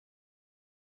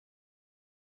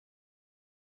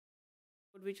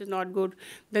which is not good,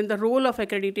 then the role of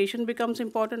accreditation becomes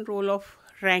important, role of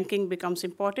ranking becomes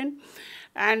important.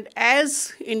 And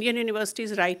as Indian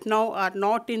universities right now are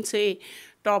not in, say,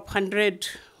 top 100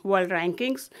 world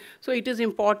rankings, so it is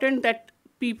important that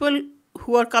people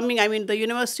who are coming, I mean the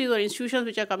universities or institutions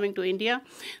which are coming to India,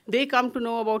 they come to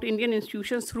know about Indian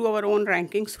institutions through our own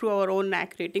rankings, through our own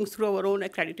NAC ratings, through our own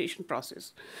accreditation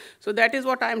process. So that is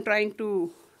what I am trying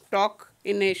to talk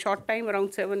in a short time,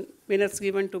 around 7 minutes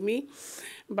given to me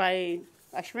by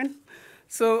Ashwin.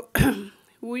 So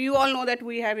you all know that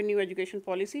we have a new education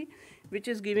policy, which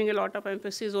is giving a lot of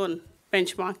emphasis on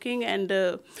benchmarking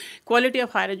and quality of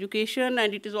higher education,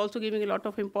 and it is also giving a lot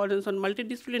of importance on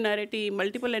multidisciplinarity,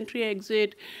 multiple entry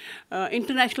exit,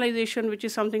 internationalization, which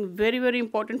is something very, very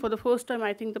important. For the first time,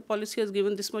 I think the policy has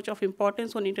given this much of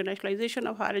importance on internationalization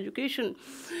of higher education.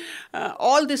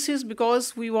 All this is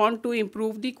because we want to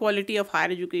improve the quality of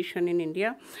higher education in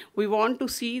India. We want to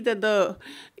see that the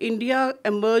India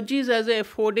emerges as an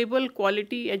affordable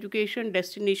quality education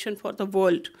destination for the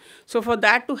world. So for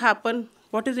that to happen,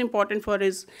 what is important for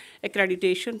is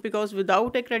accreditation, because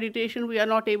without accreditation, we are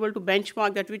not able to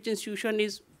benchmark that which institution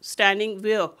is standing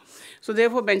where. So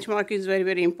therefore, benchmark is very,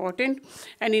 very important.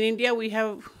 And in India, we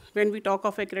have, when we talk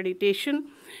of accreditation,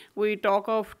 we talk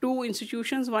of two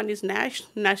institutions. One is NASH,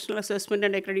 National Assessment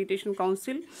and Accreditation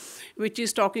Council, which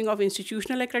is talking of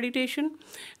institutional accreditation.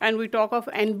 And we talk of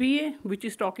NBA, which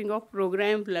is talking of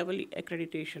program level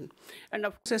accreditation. And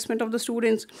of assessment of the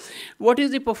students, what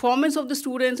is the performance of the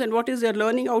students and what is their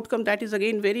learning outcome, that is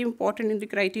again very important in the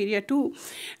criteria too.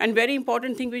 And very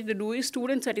important thing which they do is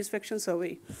student satisfaction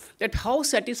survey, that how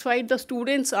satisfied the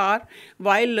students are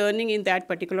while learning in that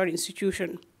particular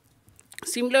institution.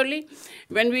 Similarly,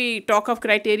 when we talk of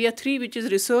criteria 3, which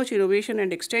is research, innovation,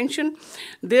 and extension,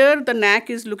 there the NAC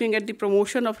is looking at the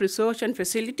promotion of research and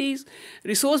facilities,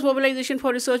 resource mobilization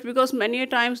for research, because many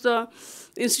times the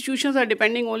institutions are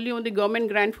depending only on the government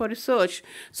grant for research.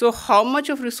 So how much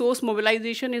of resource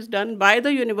mobilization is done by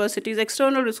the universities,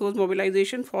 external resource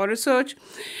mobilization for research,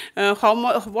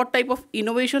 what type of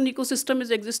innovation ecosystem is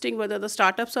existing, whether the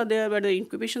startups are there, whether the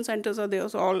incubation centers are there,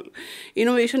 so all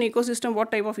innovation ecosystem,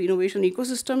 what type of innovation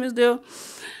ecosystem is there,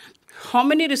 how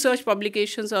many research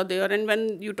publications are there. And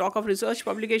when you talk of research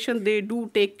publication, they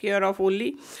do take care of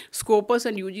only Scopus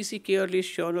and UGC care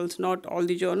list journals, not all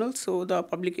the journals. So the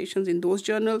publications in those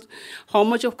journals, how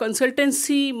much of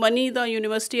consultancy money the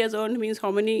university has earned, means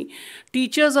how many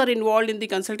teachers are involved in the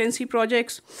consultancy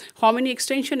projects, how many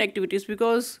extension activities,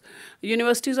 because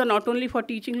universities are not only for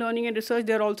teaching, learning, and research,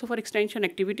 they are also for extension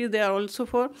activities, they are also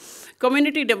for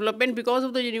community development. Because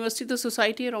of the university, the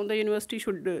society around the university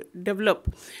should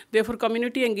develop. Therefore,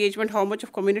 community engagement, how much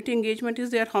of community engagement is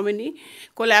there, how many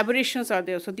collaborations are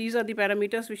there. So these are the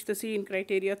parameters which they see in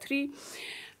criteria 3.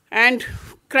 And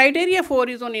criteria 4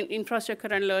 is on infrastructure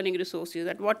and learning resources,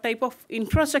 that what type of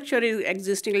infrastructure is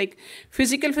existing, like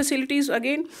physical facilities,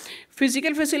 again,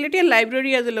 physical facility and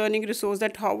library as a learning resource,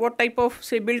 that what type of,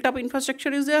 say, built up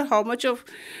infrastructure is there, how much of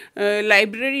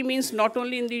library, means not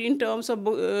only in terms of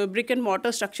brick and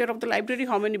mortar structure of the library,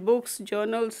 how many books,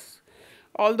 journals,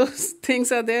 all those things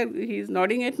are there. He's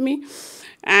nodding at me.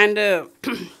 And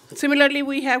similarly,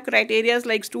 we have criteria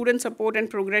like student support and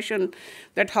progression,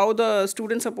 that how the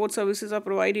student support services are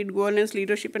provided, governance,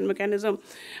 leadership, and mechanism.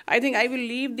 I think I will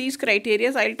leave these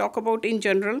criteria. I'll talk about in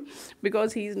general,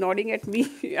 because he's nodding at me,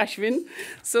 Ashwin.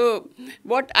 So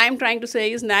what I'm trying to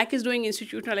say is NAC is doing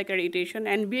institutional accreditation,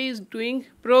 NBA is doing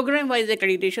program-wise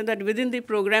accreditation, that within the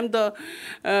program,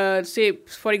 the, say,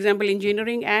 for example,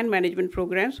 engineering and management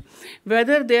programs,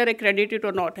 whether they are accredited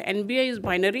or not. NBA is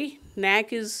binary,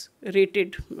 NAC is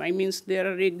rated. I mean, there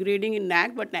are grading in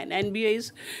NAC, but NBA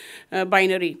is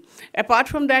binary. Apart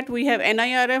from that, we have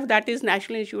NIRF, that is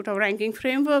National Institute of Ranking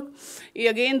Framework.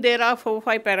 Again, there are 4 or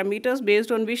 5 parameters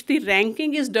based on which the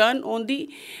ranking is done on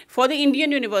for the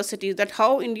Indian universities, that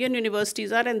how Indian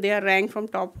universities are, and they are ranked from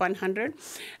top 100.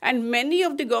 And many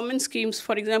of the government schemes,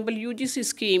 for example, UGC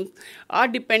scheme, are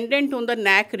dependent on the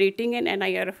NAC rating and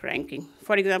NIRF ranking.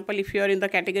 For example, if you are in the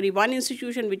category 1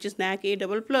 institution, which is NAC A++,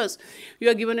 you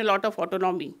are given a lot of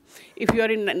autonomy. If you are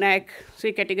in NAC,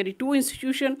 say, category 2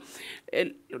 institution,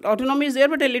 autonomy is there,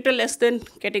 but a little less than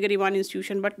category 1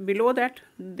 institution. But below that,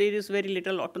 there is very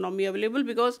little autonomy available,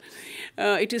 because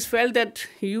it is felt that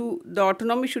the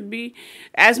autonomy should be,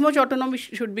 as much autonomy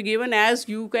should be given as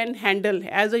you can handle,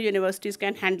 as the universities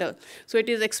can handle. So it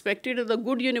is expected that the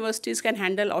good universities can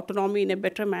handle autonomy in a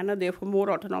better manner, therefore more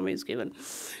autonomy is given.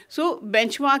 So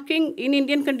benchmarking in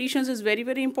Indian conditions is very,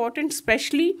 very important,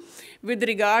 especially with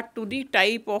regard to the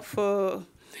type of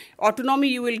Autonomy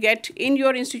you will get in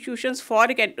your institutions for,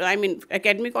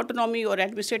 academic autonomy or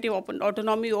administrative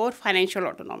autonomy or financial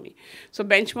autonomy. So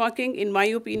benchmarking, in my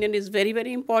opinion, is very,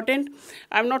 very important.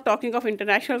 I'm not talking of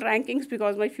international rankings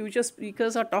because my future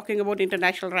speakers are talking about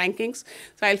international rankings.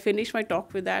 So I'll finish my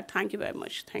talk with that. Thank you very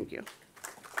much. Thank you.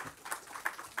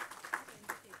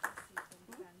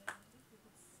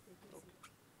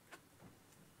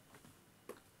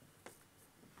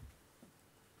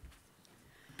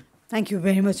 Thank you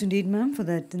very much indeed, ma'am, for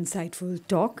that insightful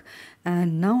talk.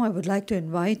 And now I would like to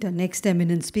invite our next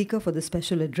eminent speaker for the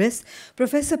special address,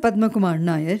 Professor Padma Kumar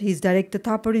Nair. He's Director,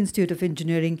 Thapar Institute of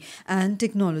Engineering and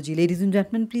Technology. Ladies and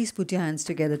gentlemen, please put your hands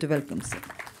together to welcome sir.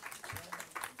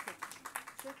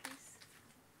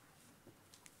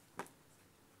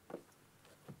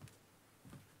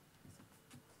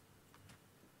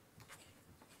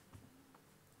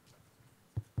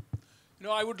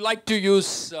 I would like to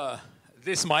use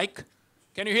this mic.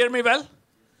 Can you hear me well?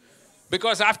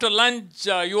 Because after lunch,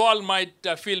 you all might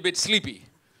feel a bit sleepy.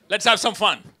 Let's have some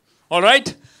fun, all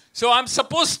right? So I'm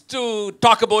supposed to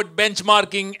talk about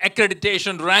benchmarking,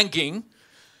 accreditation, ranking.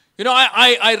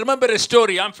 I remember a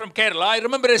story. I'm from Kerala. I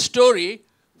remember a story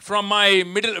from my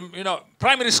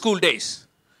primary school days.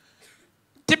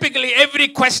 Typically, every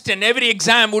question, every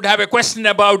exam would have a question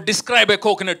about describe a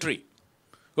coconut tree.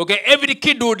 Okay, every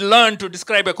kid would learn to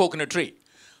describe a coconut tree.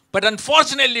 But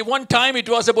unfortunately, one time it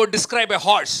was about describe a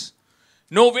horse.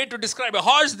 No way to describe a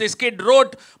horse. This kid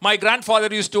wrote, my grandfather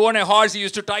used to own a horse. He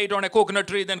used to tie it on a coconut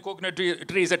tree. Then coconut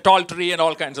tree is a tall tree and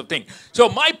all kinds of things. So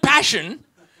my passion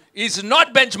is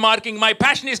not benchmarking. My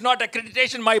passion is not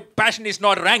accreditation. My passion is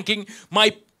not ranking.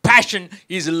 My passion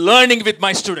is learning with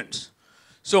my students.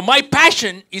 So my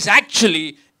passion is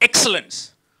actually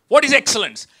excellence. What is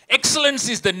excellence? Excellence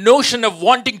is the notion of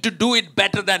wanting to do it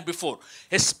better than before.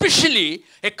 Especially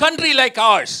a country like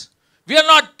ours. We are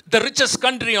not the richest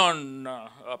country on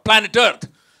planet Earth.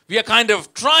 We are kind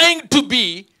of trying to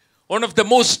be one of the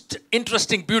most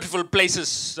interesting, beautiful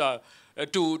places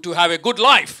to have a good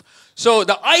life. So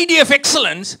the idea of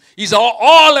excellence is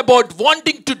all about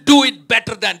wanting to do it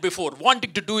better than before.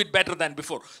 Wanting to do it better than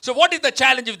before. So what is the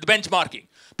challenge with benchmarking?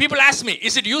 People ask me,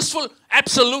 is it useful?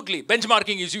 Absolutely.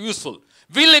 Benchmarking is useful.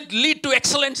 Will it lead to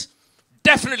excellence?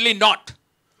 Definitely not.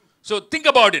 So think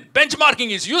about it.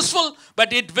 Benchmarking is useful,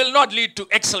 but it will not lead to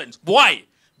excellence. Why?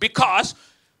 Because,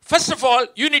 first of all,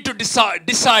 you need to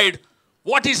decide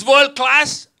what is world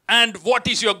class and what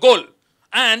is your goal.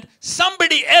 And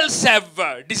somebody else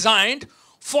have designed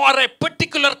for a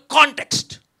particular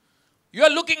context. You are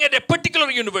looking at a particular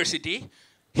university.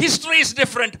 History is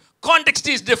different, context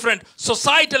is different,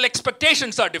 societal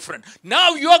expectations are different.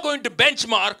 Now you are going to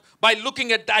benchmark by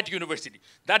looking at that university.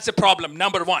 That's a problem,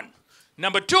 number one.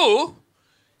 Number two,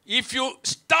 if you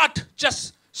start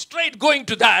just straight going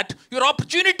to that, your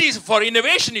opportunities for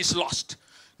innovation is lost.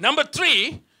 Number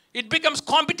three, it becomes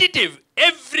competitive.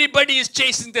 Everybody is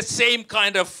chasing the same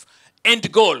kind of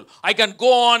end goal. I can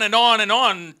go on and on and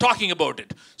on talking about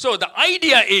it. So the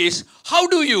idea is, how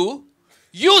do you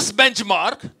use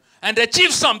benchmark and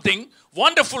achieve something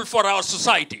wonderful for our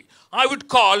society? I would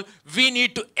call, we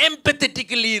need to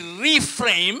empathetically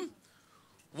reframe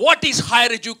what is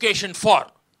higher education for.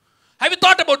 Have you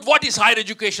thought about what is higher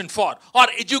education for, or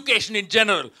education in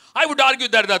general? I would argue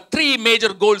that there are three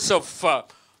major goals of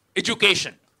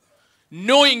education.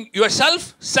 Knowing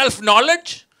yourself,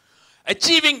 self-knowledge,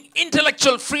 achieving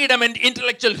intellectual freedom and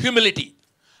intellectual humility,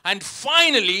 and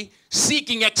finally,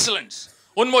 seeking excellence.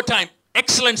 One more time.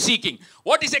 Excellence seeking.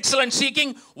 What is excellence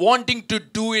seeking? Wanting to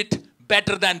do it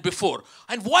better than before.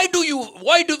 And why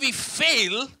do we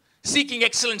fail seeking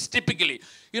excellence typically?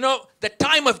 The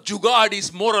time of jugaad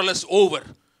is more or less over.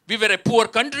 We were a poor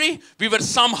country. We were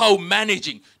somehow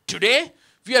managing. Today,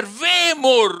 we are way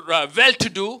more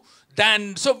well-to-do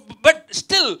than so. But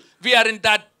still, we are in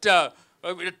that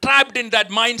trapped in that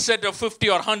mindset of 50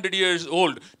 or 100 years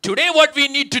old. Today, what we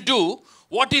need to do,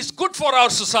 what is good for our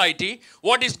society,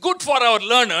 what is good for our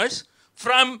learners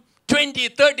from 20,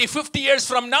 30, 50 years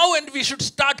from now, and we should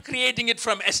start creating it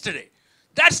from yesterday.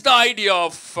 That's the idea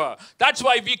of, that's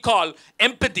why we call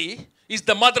empathy is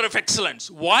the mother of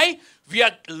excellence. Why? We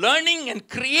are learning and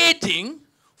creating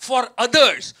for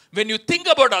others. When you think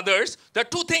about others, there are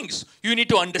two things. You need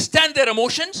to understand their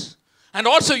emotions, and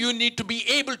also you need to be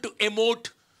able to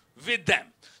emote with them.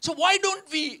 So why don't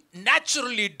we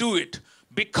naturally do it?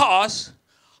 Because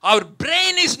our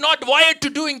brain is not wired to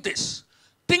doing this.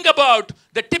 Think about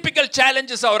the typical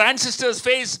challenges our ancestors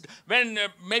faced when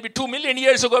maybe 2 million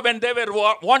years ago when they were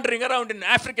wandering around in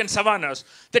African savannas.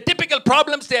 The typical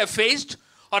problems they have faced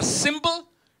are simple,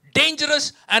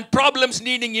 dangerous and problems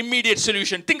needing immediate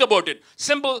solution. Think about it.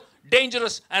 Simple,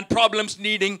 dangerous, and problems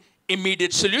needing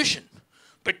immediate solution.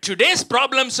 But today's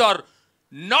problems are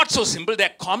not so simple.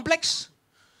 They're complex.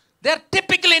 They're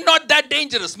typically not that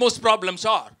dangerous. Most problems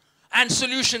are. And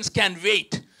solutions can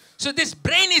wait. So this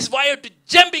brain is wired to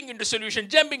jumping into solution,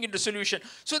 jumping into solution.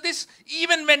 So this,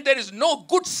 even when there is no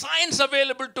good science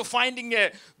available to finding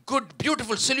a good,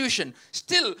 beautiful solution,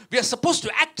 still we are supposed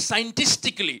to act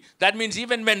scientifically. That means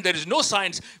even when there is no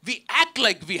science, we act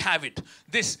like we have it.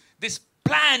 This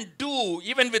plan, do,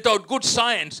 even without good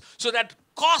science, so that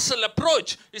causal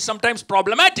approach is sometimes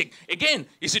problematic. Again,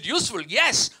 is it useful?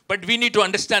 Yes, but we need to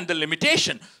understand the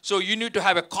limitation. So you need to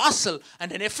have a causal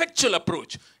and an effectual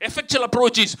approach. Effectual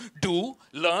approach is do,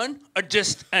 learn,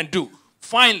 adjust, and do.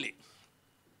 Finally,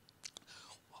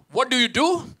 what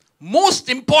do? Most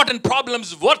important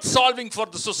problems worth solving for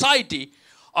the society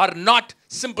are not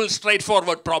simple,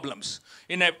 straightforward problems.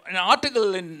 In an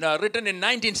article written in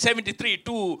 1973,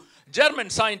 two German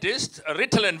scientists,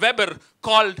 Rittel and Weber,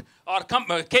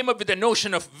 came up with a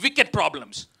notion of wicked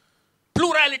problems.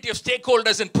 Plurality of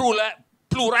stakeholders and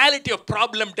plurality of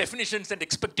problem definitions and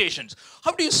expectations.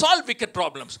 How do you solve wicked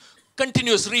problems?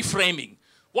 Continuous reframing.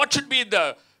 What should be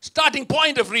the starting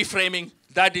point of reframing?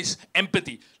 That is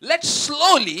empathy. Let's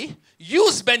slowly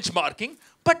use benchmarking,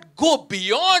 but go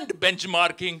beyond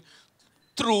benchmarking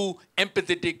through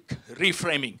empathetic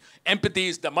reframing. Empathy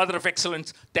is the mother of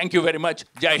excellence. Thank you very much.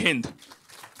 Jai Hind.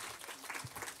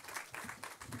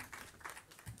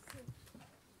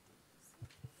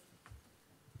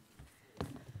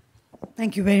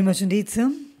 Thank you very much indeed,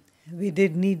 sir. We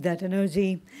did need that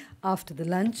energy after the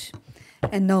lunch.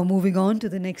 And now moving on to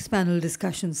the next panel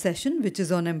discussion session, which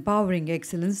is on empowering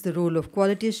excellence, the role of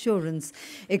quality assurance,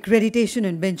 accreditation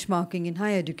and benchmarking in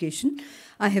higher education.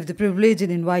 I have the privilege in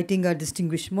inviting our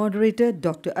distinguished moderator,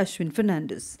 Dr. Ashwin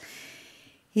Fernandes.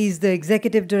 He is the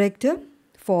Executive Director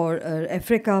for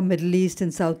Africa, Middle East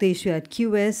and South Asia at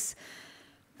QS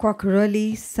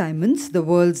Quacquarelli Simons, the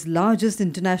world's largest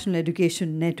international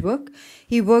education network.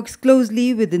 He works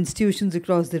closely with institutions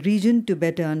across the region to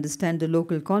better understand the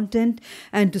local content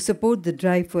and to support the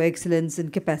drive for excellence in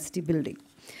capacity building.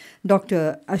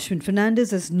 Dr. Ashwin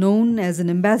Fernandes is known as an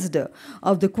ambassador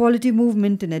of the quality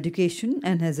movement in education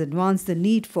and has advanced the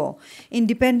need for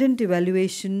independent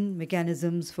evaluation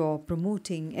mechanisms for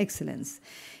promoting excellence.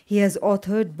 He has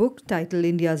authored book titled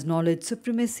India's Knowledge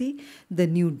Supremacy, The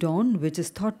New Dawn, which is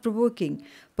thought-provoking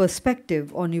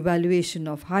perspective on evaluation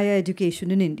of higher education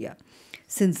in India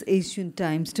since ancient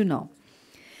times to now.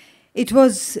 It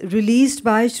was released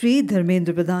by Shri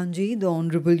Dharmendra Pradhanji, the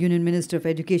Honorable Union Minister of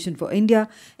Education for India,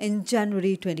 in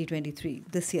January 2023,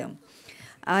 this year.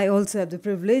 I also have the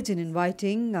privilege in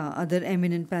inviting other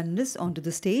eminent panelists onto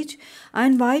the stage. I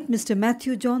invite Mr.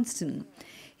 Matthew Johnston.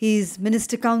 He is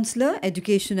Minister Councillor,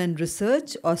 Education and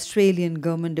Research, Australian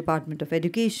Government Department of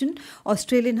Education,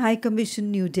 Australian High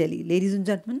Commission, New Delhi. Ladies and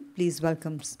gentlemen, please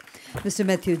welcome Mr.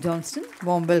 Matthew Johnston.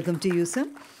 Warm welcome to you, sir.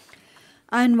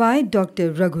 I invite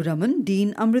Dr. Raghuraman,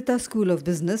 Dean, Amrita School of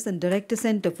Business and Director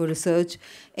Center for Research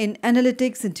in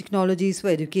Analytics and Technologies for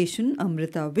Education,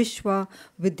 Amrita Vishwa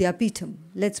Vidyapeetham.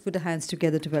 Let's put our hands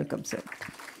together to welcome, sir.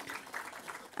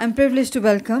 I'm privileged to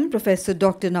welcome Professor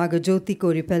Dr. Nagajyoti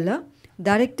Koripella,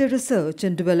 Director Research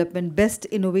and Development, Best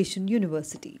Innovation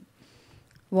University.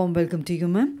 Warm welcome to you,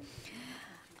 ma'am.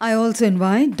 I also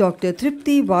invite Dr.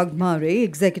 Tripti Wagmare,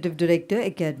 Executive Director,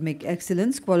 Academic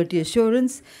Excellence, Quality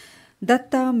Assurance,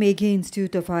 Datta Meghe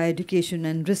Institute of Higher Education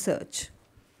and Research.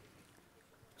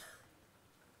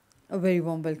 A very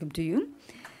warm welcome to you.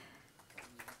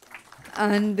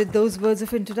 And with those words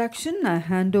of introduction, I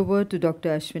hand over to Dr.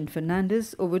 Ashwin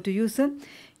Fernandes. Over to you, sir.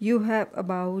 You have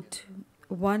about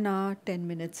 1 hour, 10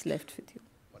 minutes left with you.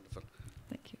 Wonderful.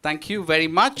 Thank you. Thank you very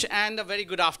much, and a very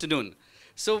good afternoon.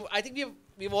 So I think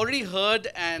we've already heard,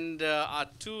 and our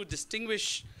two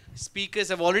distinguished speakers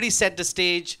have already set the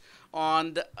stage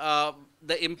on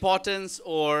the importance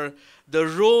or the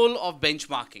role of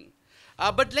benchmarking.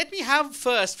 But let me have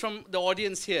first from the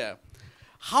audience here,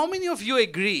 how many of you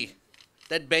agree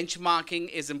that benchmarking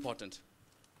is important?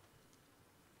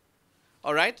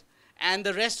 All right? And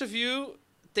the rest of you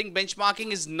think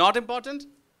benchmarking is not important?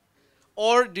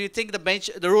 Or do you think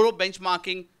the role of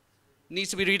benchmarking needs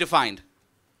to be redefined?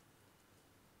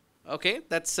 Okay,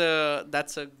 that's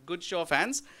a good show of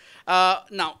hands.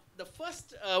 Now, the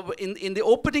first, in the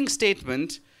opening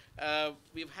statement,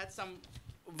 we've had some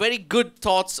very good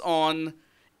thoughts on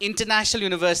international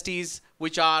universities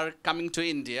which are coming to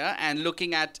India and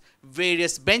looking at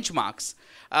various benchmarks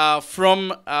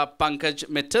from Pankaj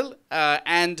Mittal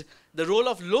and the role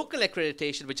of local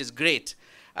accreditation, which is great.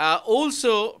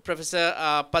 Also, Professor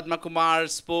Padma Kumar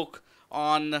spoke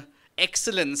on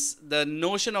excellence, the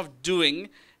notion of doing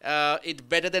it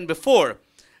better than before,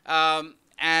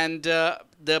 and the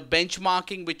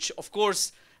benchmarking, which of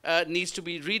course needs to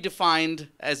be redefined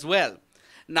as well.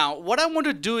 Now, what I want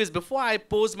to do is, before I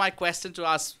pose my question to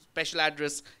our special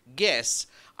address guests,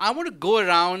 I want to go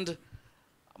around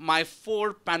my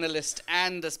 4 panelists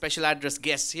and the special address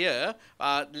guests here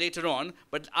later on,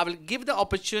 but I will give the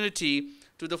opportunity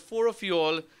to the 4 of you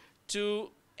all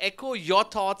to echo your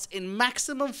thoughts in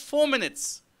maximum 4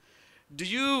 minutes. Do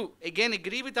you, again,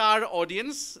 agree with our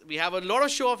audience? We have a lot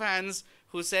of show of hands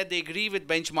who said they agree with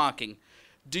benchmarking.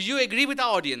 Do you agree with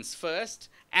our audience first?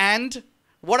 And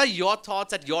what are your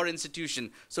thoughts at your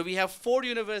institution? So we have 3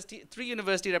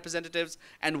 university representatives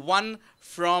and 1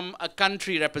 from a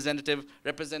country representative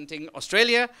representing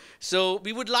Australia. So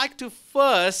we would like to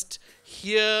first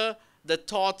hear the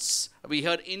thoughts. We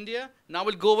heard India. Now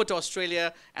we'll go over to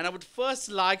Australia. And I would first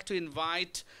like to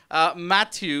invite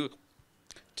Matthew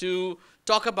to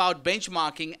talk about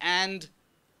benchmarking and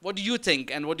what do you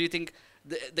think, and what do you think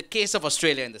the case of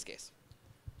Australia in this case?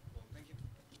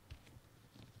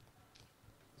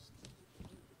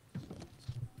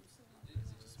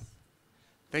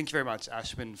 Thank you very much,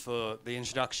 Ashwin, for the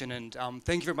introduction, and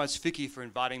thank you very much, FICCI, for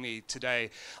inviting me today.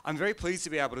 I'm very pleased to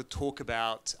be able to talk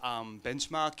about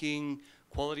benchmarking,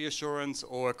 quality assurance,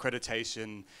 or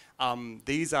accreditation.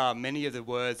 These are many of the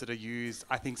words that are used,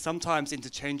 I think, sometimes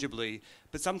interchangeably,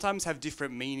 but sometimes have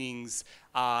different meanings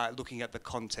looking at the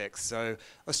context. So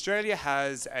Australia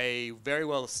has a very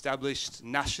well-established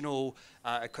national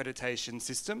accreditation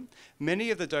system. Many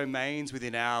of the domains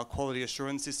within our quality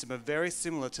assurance system are very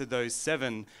similar to those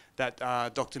 7 that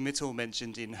Dr. Mittal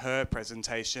mentioned in her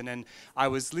presentation. And when I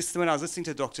was listening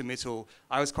to Dr. Mittal,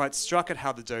 I was quite struck at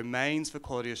how the domains for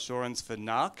quality assurance for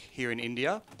NARC here in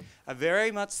India are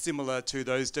very much similar to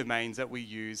those domains that we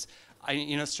use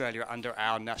in Australia under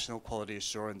our national quality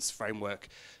assurance framework.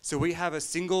 So we have a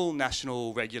single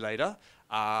national regulator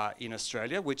in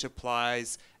Australia which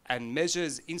applies and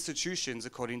measures institutions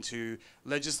according to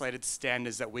legislated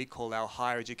standards that we call our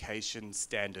higher education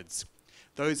standards.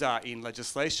 Those are in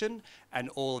legislation, and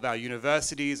all of our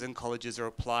universities and colleges are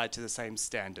applied to the same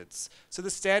standards. So the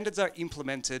standards are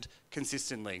implemented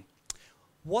consistently.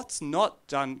 What's not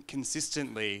done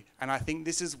consistently, and I think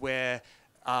this is where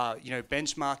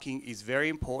benchmarking is very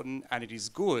important and it is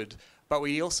good, but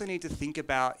we also need to think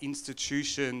about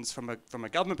institutions from a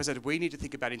government perspective. We need to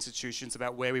think about institutions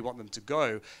about where we want them to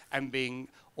go and being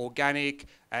organic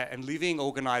and living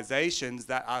organisations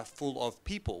that are full of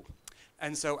people.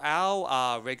 And so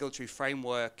our regulatory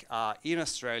framework in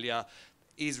Australia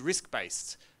is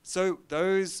risk-based. So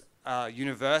those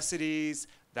universities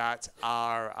that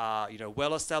are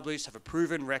well-established, have a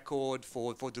proven record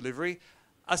for delivery,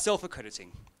 are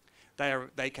self-accrediting.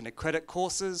 They can accredit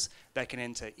courses, they can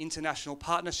enter international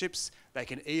partnerships, they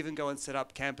can even go and set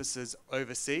up campuses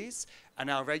overseas, and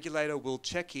our regulator will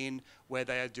check in where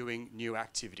they are doing new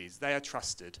activities. They are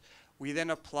trusted. We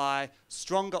then apply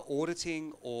stronger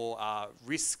auditing or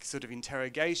risk sort of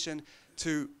interrogation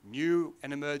to new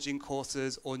and emerging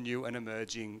courses or new and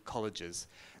emerging colleges.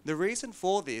 The reason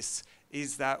for this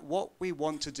is that what we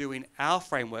want to do in our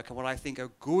framework, and what I think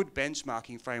a good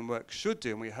benchmarking framework should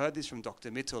do, and we heard this from Dr.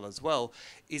 Mittal as well,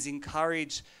 is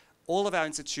encourage all of our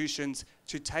institutions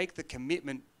to take the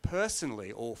commitment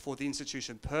personally, or for the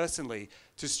institution personally,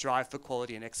 to strive for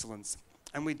quality and excellence.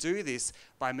 And we do this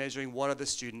by measuring what are the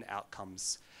student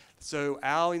outcomes. So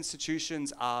our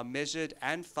institutions are measured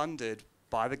and funded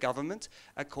by the government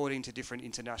according to different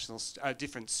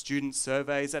different student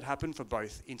surveys that happen for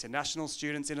both international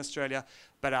students in Australia,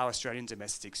 but our Australian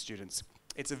domestic students.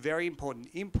 It's a very important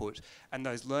input, and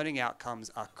those learning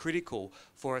outcomes are critical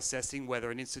for assessing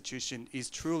whether an institution is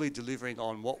truly delivering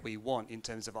on what we want in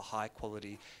terms of a high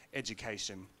quality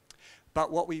education. But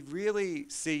what we really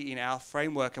see in our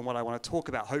framework, and what I want to talk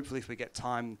about, hopefully if we get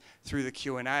time through the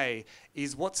Q&A,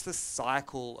 is what's the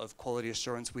cycle of quality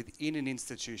assurance within an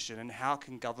institution, and how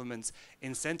can governments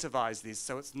incentivise this?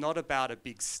 So it's not about a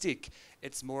big stick,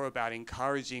 it's more about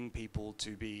encouraging people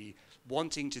to be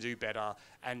wanting to do better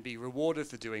and be rewarded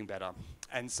for doing better.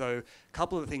 And so a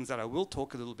couple of the things that I will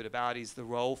talk a little bit about is the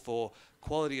role for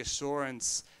quality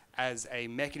assurance as a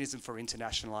mechanism for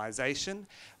internationalisation.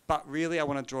 But really, I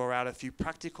want to draw out a few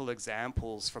practical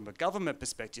examples from a government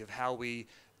perspective, how we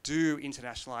do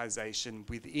internationalisation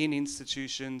within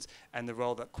institutions, and the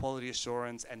role that quality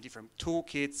assurance and different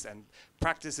toolkits and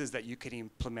practices that you can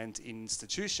implement in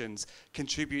institutions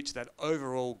contribute to that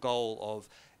overall goal of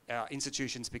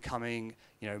institutions becoming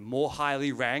more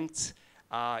highly ranked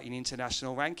in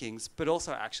international rankings, but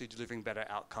also actually delivering better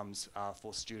outcomes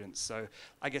for students. So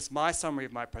I guess my summary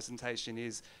of my presentation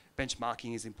is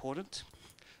benchmarking is important.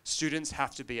 Students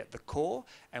have to be at the core,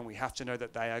 and we have to know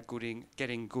that they are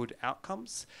getting good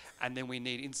outcomes. And then we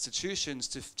need institutions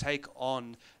to take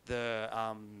on the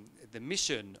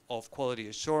mission of quality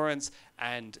assurance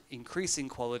and increasing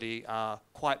quality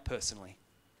quite personally.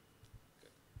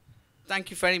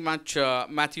 Thank you very much,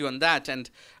 Matthew, on that.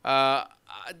 And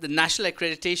the national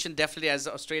accreditation, definitely, as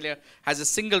Australia has a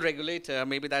single regulator,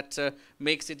 maybe that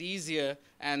makes it easier,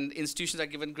 and institutions are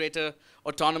given greater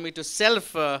autonomy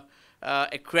to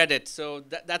accredit. So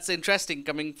that's interesting,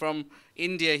 coming from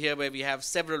India here, where we have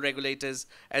several regulators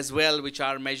as well, which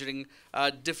are measuring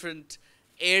different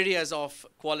areas of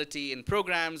quality in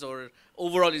programs or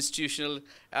overall institutional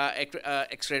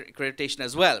accreditation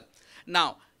as well.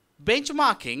 Now,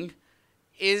 benchmarking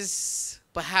is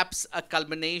perhaps a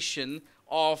culmination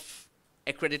of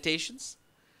accreditations,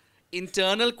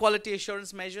 internal quality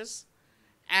assurance measures,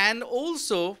 and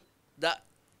also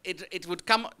it would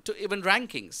come to even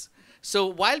rankings. So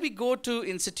while we go to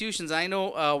institutions, I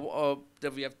know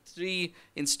that we have three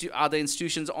other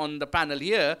institutions on the panel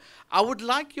here. I would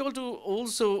like you all to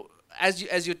also, as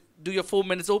you do your 4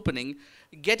 minutes opening,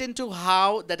 get into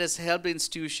how that has helped the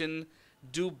institution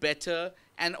do better,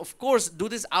 and of course, do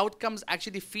these outcomes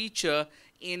actually feature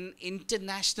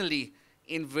internationally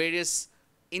in various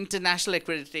international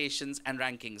accreditations and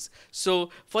rankings. So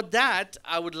for that,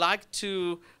 I would like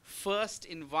to first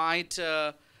invite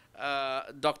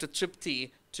Dr.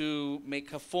 Tripti to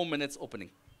make her 4 minutes opening.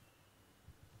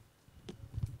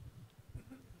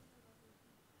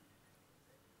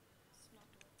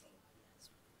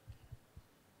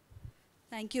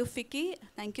 Thank you, FICCI.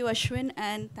 Thank you, Ashwin.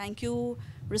 And thank you,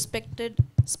 respected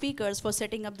speakers, for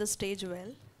setting up the stage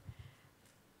well.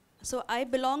 So I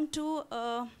belong to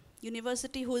a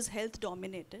university who is health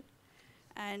dominated.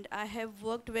 And I have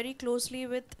worked very closely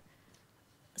with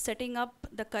setting up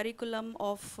the curriculum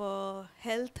of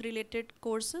health-related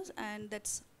courses, and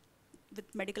that's with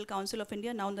Medical Council of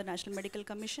India, now the National Medical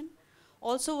Commission.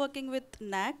 Also working with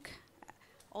NAC,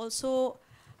 also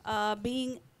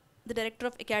being the Director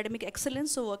of Academic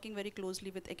Excellence, so working very closely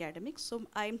with academics. So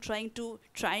I'm trying to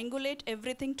triangulate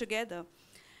everything together.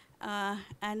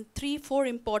 And 3-4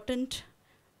 important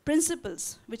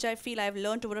principles, which I feel I've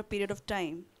learned over a period of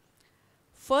time.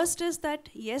 First is that,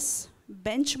 yes,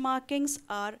 benchmarkings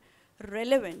are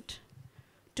relevant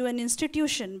to an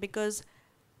institution because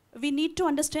we need to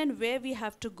understand where we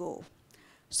have to go.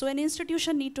 So an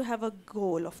institution needs to have a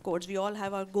goal, of course. We all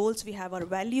have our goals, we have our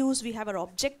values, we have our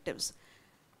objectives.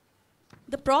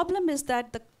 The problem is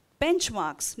that the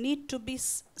benchmarks need to be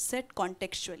set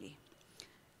contextually.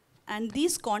 And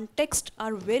these contexts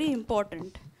are very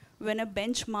important when a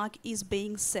benchmark is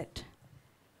being set.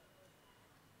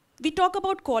 We talk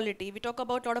about quality, we talk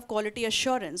about a lot of quality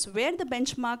assurance, where the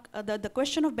benchmark, the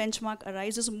question of benchmark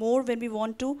arises more when we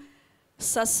want to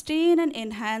sustain and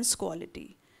enhance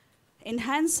quality.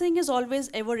 Enhancing is always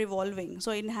ever evolving.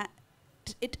 So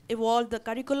it evolves, the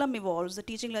curriculum evolves, the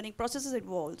teaching learning processes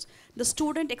evolves, the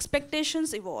student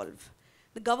expectations evolve,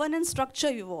 the governance structure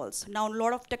evolves. Now a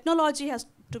lot of technology has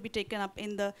to be taken up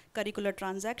in the curricular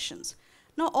transactions.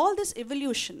 Now all this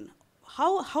evolution,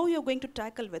 how you're going to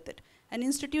tackle with it? An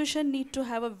institution needs to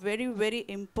have a very, very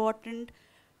important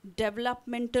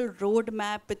developmental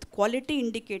roadmap with quality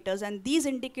indicators, and these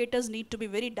indicators need to be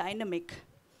very dynamic.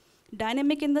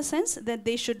 Dynamic in the sense that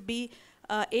they should be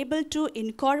able to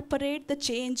incorporate the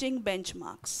changing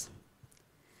benchmarks.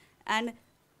 And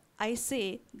I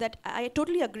say that I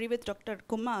totally agree with Dr.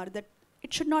 Kumar that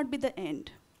it should not be the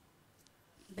end.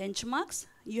 Benchmarks,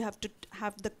 you have to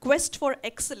have the quest for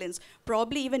excellence.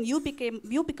 Probably even you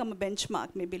become a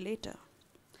benchmark maybe later.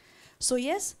 So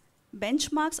yes,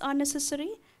 benchmarks are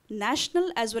necessary,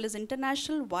 national as well as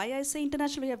international. Why I say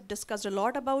international, we have discussed a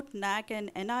lot about NAC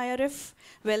and NIRF.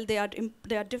 Well, they are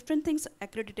different things,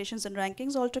 accreditations and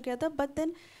rankings altogether, but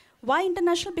then why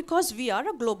international? Because we are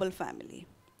a global family.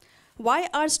 Why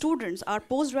our students, our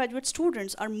postgraduate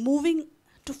students are moving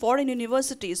to foreign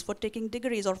universities for taking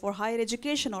degrees or for higher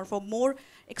education or for more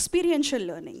experiential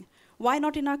learning? Why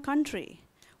not in our country?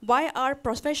 Why our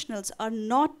professionals are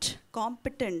not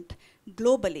competent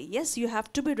globally? Yes, you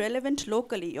have to be relevant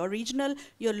locally.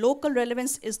 Your local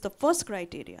relevance is the first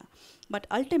criteria. But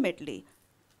ultimately,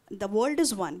 the world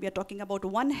is one. We are talking about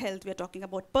One Health. We are talking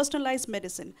about personalized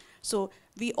medicine. So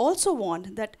we also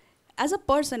want that as a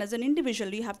person, as an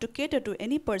individual, you have to cater to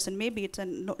any person. Maybe it's a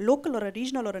local or a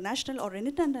regional or a national or an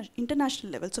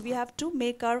international level. So we have to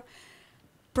make our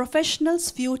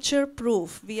professionals future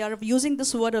proof. We are using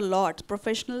this word a lot,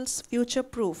 professionals future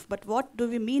proof. But what do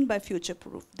we mean by future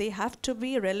proof? They have to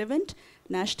be relevant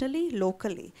nationally,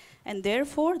 locally. And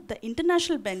therefore, the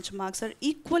international benchmarks are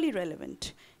equally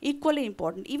relevant, equally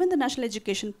important. Even the national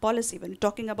education policy, when we're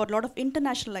talking about a lot of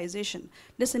internationalization,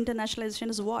 this internationalization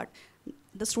is what?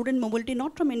 The student mobility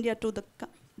not from India to the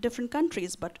different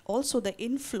countries, but also the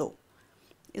inflow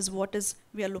is what is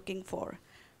we are looking for.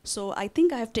 So I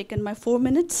think I have taken my 4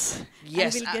 minutes.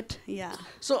 Yes. And we'll get, yeah.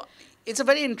 So it's a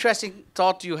very interesting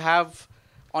thought you have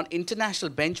on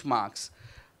international benchmarks.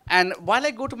 And while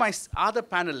I go to my other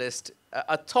panelist,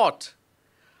 a thought,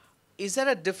 is there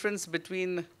a difference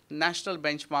between national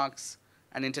benchmarks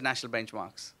and international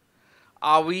benchmarks?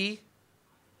 Are we,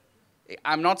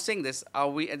 I'm not saying this, are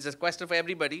we, it's a question for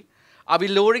everybody, are we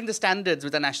lowering the standards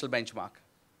with a national benchmark?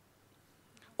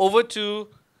 Over to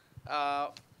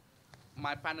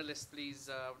my panelists, please.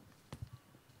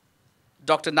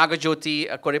 Dr. Nagajyoti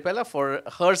Koripella for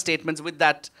her statements with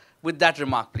that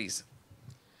remark, please.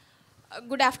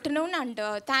 Good afternoon, and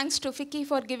thanks to FICCI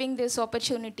for giving this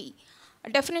opportunity.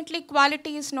 Definitely,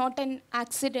 quality is not an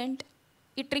accident.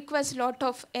 It requires a lot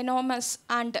of enormous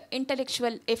and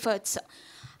intellectual efforts.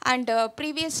 And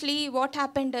previously, what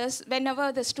happened is,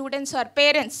 whenever the students or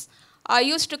parents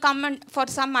used to come for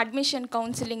some admission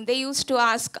counseling, they used to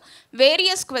ask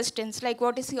various questions like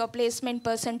what is your placement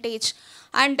percentage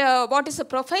and what is the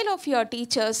profile of your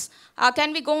teachers,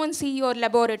 can we go and see your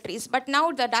laboratories. But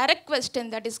now the direct question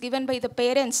that is given by the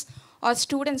parents or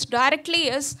students directly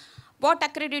is, what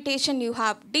accreditation you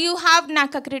have? Do you have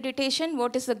NAC accreditation?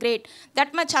 What is the grade?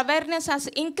 That much awareness has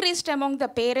increased among the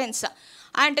parents.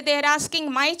 And they are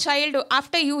asking, my child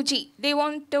after UG, they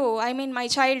want to, my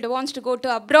child wants to go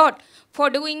to abroad for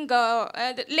doing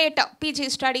later PG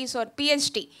studies or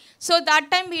PhD. So that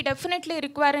time we definitely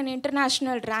require an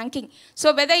international ranking.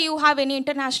 So whether you have any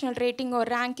international rating or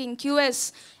ranking,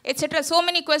 QS, etc. So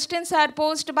many questions are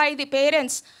posed by the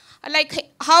parents, like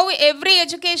how every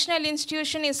educational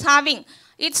institution is having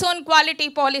its own quality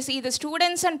policy. The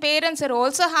students and parents are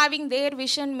also having their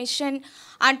vision, mission,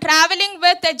 and traveling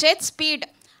with a jet speed.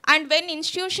 And when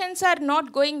institutions are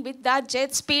not going with that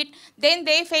jet speed, then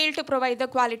they fail to provide the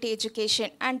quality education.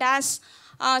 And as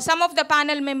some of the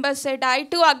panel members said, I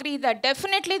too agree that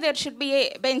definitely there should be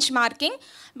a benchmarking,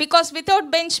 because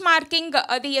without benchmarking,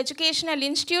 the educational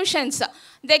institutions,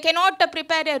 they cannot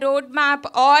prepare a roadmap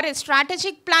or a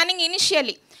strategic planning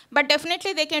initially. But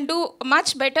definitely they can do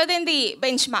much better than the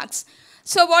benchmarks.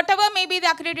 So whatever may be the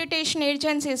accreditation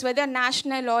agencies, whether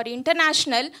national or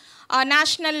international,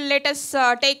 national, let us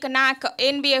take NAC,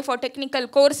 NBA for technical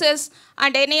courses,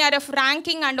 and NARF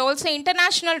ranking, and also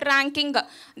international ranking,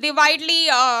 the widely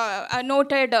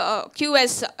noted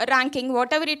QS ranking,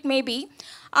 whatever it may be.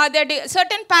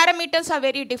 Certain parameters are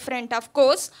very different, of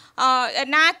course.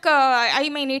 NAC,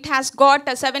 it has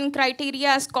got 7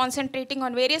 criteria concentrating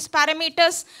on various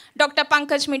parameters. Dr.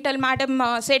 Pankaj Mittal,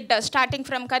 madam, said starting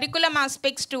from curriculum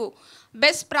aspects to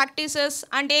best practices,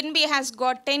 and NBA has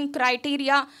got 10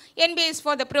 criteria. NBA is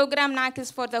for the program, NAC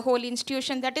is for the whole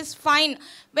institution. That is fine.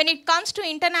 When it comes to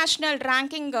international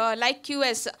ranking like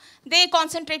QS, they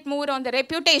concentrate more on the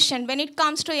reputation. When it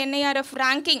comes to NARF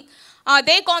ranking,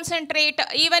 they concentrate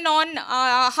even on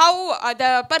how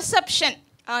the perception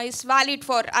is valid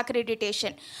for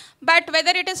accreditation. But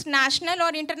whether it is national or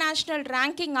international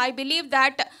ranking, I believe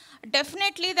that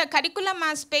definitely the curriculum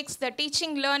aspects, the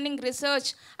teaching, learning,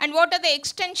 research, and what are the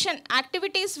extension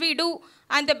activities we do,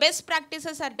 and the best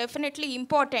practices are definitely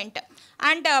important.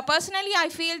 And personally, I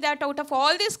feel that out of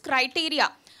all these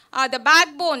criteria, the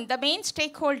backbone, the main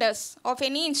stakeholders of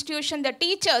any institution, the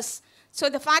teachers, so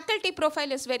the faculty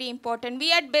profile is very important.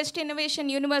 We at Best Innovation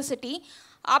University,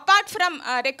 apart from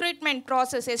recruitment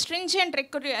process, a stringent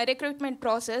recruitment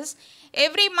process,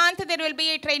 every month there will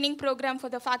be a training program for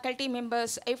the faculty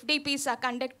members. FDPs are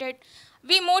conducted.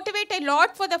 We motivate a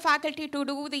lot for the faculty to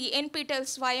do the NPTEL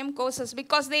SWAYAM courses,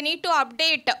 because they need to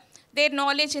update their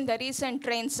knowledge in the recent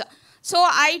trends. So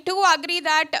I too agree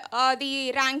that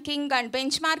the ranking and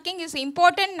benchmarking is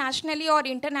important nationally or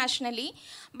internationally.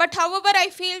 But however, I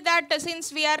feel that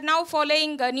since we are now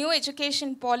following a new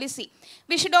education policy,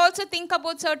 we should also think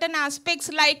about certain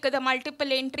aspects like the multiple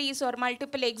entries or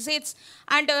multiple exits,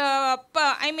 and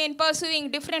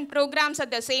pursuing different programs at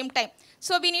the same time.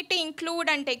 So we need to include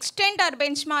and extend our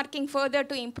benchmarking further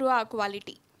to improve our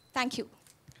quality. Thank you.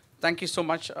 Thank you so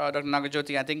much, Dr.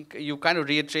 Nagajyoti. I think you kind of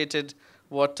reiterated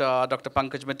what Dr.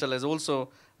 Pankaj Mittal has also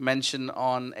mentioned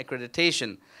on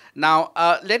accreditation. Now,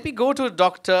 let me go to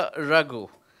Dr. Raghu.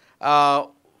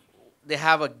 They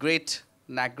have a great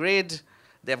NAC grade.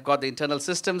 They've got the internal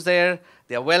systems there.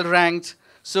 They are well ranked.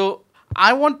 So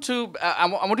I want to, I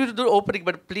want you to do the opening,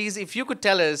 but please, if you could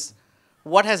tell us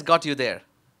what has got you there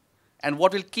and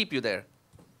what will keep you there.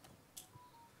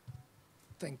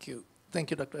 Thank you. Thank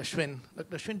you, Dr. Ashwin.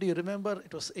 Dr. Ashwin, do you remember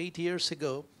it was 8 years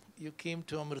ago, you came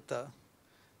to Amrita,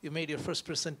 you made your first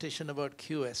presentation about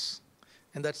QS.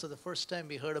 And that's the first time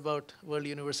we heard about World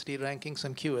University rankings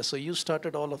and QS. So you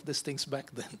started all of these things back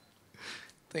then.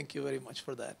 Thank you very much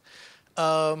for that.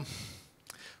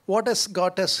 What has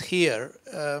got us here?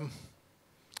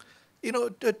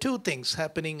 Two things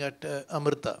happening at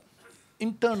Amrita.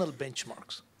 Internal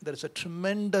benchmarks. There is a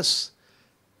tremendous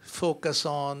focus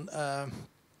on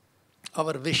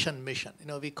our vision mission.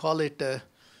 We call it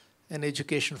an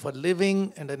education for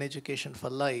living and an education for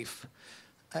life.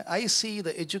 I see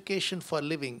the education for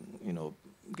living,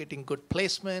 getting good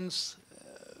placements,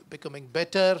 becoming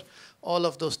better, all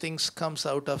of those things comes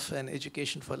out of an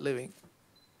education for living.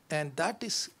 And that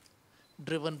is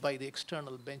driven by the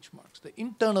external benchmarks. The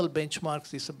internal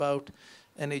benchmarks is about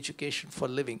an education for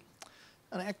living.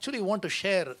 And I actually want to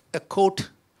share a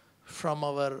quote from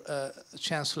our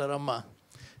Chancellor Amma.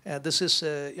 This is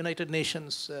United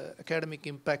Nations Academic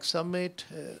Impact Summit,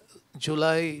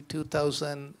 July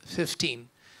 2015.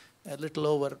 A little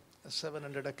over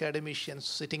 700 academicians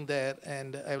sitting there,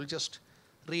 and I will just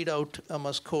read out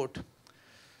Amma's quote.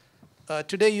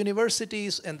 Today,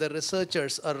 universities and the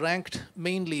researchers are ranked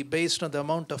mainly based on the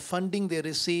amount of funding they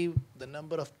receive, the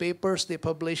number of papers they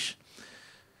publish,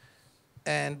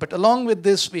 but along with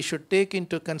this, we should take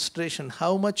into consideration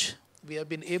how much we have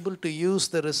been able to use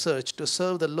the research to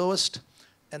serve the lowest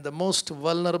and the most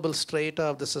vulnerable strata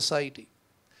of the society.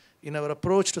 In our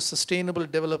approach to sustainable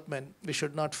development, we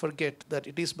should not forget that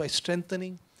it is by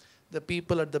strengthening the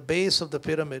people at the base of the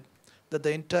pyramid that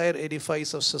the entire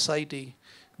edifice of society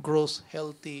grows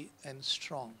healthy and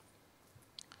strong.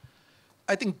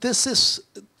 I think this is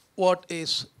what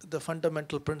is the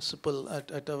fundamental principle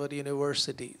at our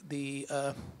university. The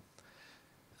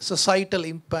societal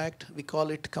impact, we call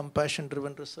it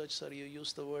compassion-driven research. Sir, you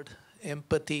use the word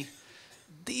empathy.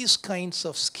 These kinds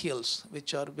of skills,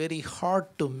 which are very hard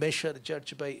to measure,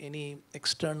 judge by any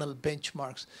external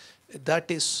benchmarks, that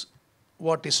is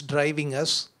what is driving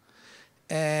us.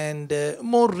 And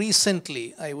more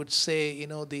recently, I would say,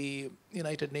 the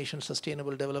United Nations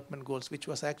Sustainable Development Goals, which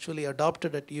was actually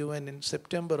adopted at UN in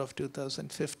September of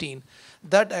 2015,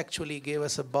 that actually gave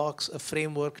us a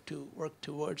framework to work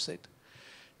towards it.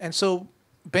 And so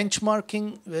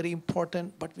benchmarking, very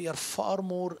important, but we are far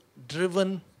more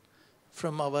driven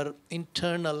from our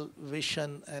internal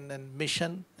vision and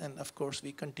mission. And of course,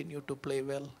 we continue to play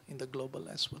well in the global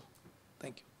as well.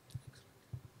 Thank you.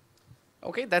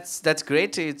 Okay, that's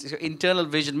great. It's your internal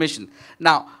vision mission.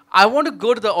 Now, I want to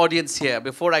go to the audience here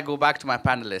before I go back to my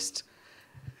panelists.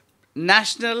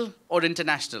 National or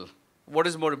international? What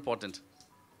is more important?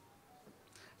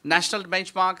 National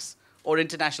benchmarks or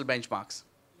international benchmarks?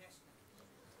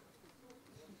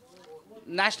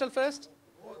 National first?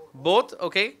 Both?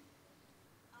 Okay.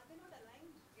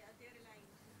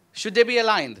 Should they be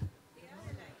aligned?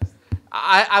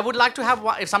 I would like to have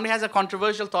one. If somebody has a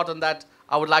controversial thought on that,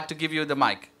 I would like to give you the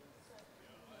mic.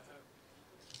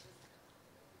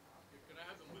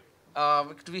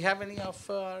 Do we have any of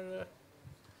our...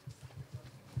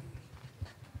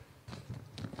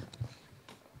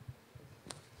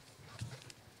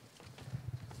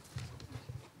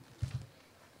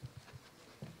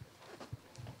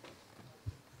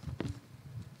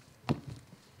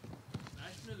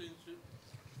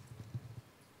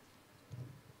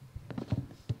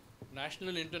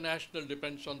 National, international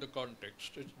depends on the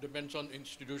context. It depends on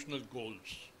institutional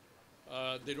goals.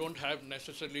 They don't have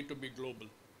necessarily to be global.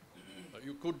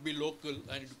 You could be local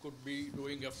and you could be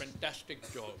doing a fantastic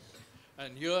job.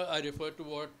 And here I refer to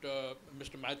what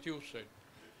Mr. Matthews said.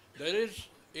 There is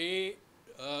a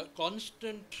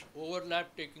constant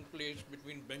overlap taking place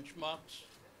between benchmarks,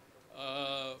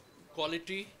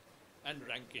 quality, and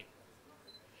ranking.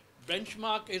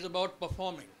 Benchmark is about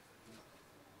performing.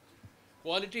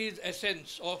 Quality is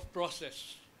essence of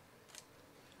process,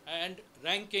 and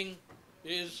ranking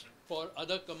is for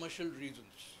other commercial reasons.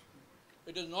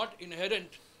 It is not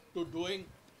inherent to doing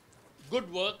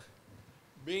good work,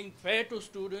 being fair to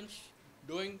students,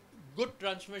 doing good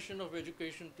transmission of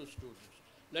education to students.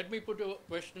 Let me put a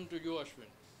question to you,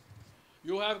 Ashwin.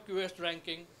 You have QS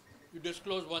ranking, you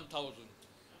disclose 1,000.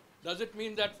 Does it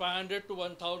mean that 500 to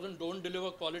 1,000 don't deliver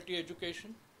quality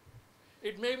education?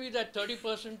 It may be that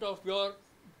 30% of your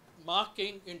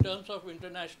marking in terms of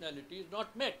internationality is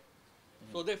not met.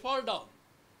 So they fall down.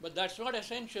 But that's not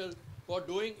essential for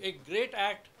doing a great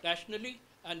act nationally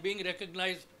and being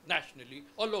recognized nationally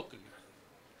or locally.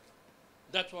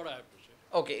 That's what I have to say.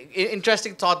 Okay,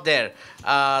 interesting thought there.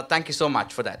 Thank you so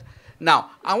much for that.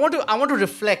 Now, I want to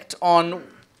reflect on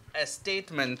a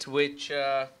statement which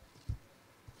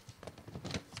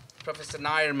Professor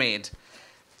Nair made.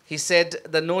 He said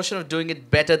the notion of doing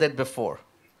it better than before.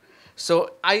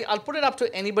 So I'll put it up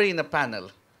to anybody in the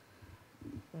panel.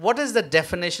 What is the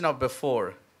definition of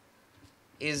before?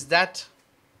 Is that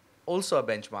also a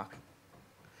benchmark?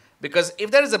 Because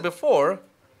if there is a before,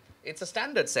 it's a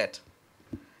standard set.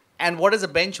 And what is a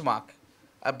benchmark?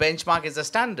 A benchmark is a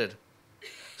standard.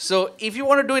 So if you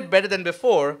want to do it better than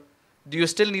before, do you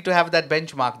still need to have that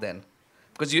benchmark then?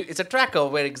 Because it's a tracker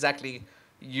where exactly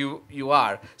you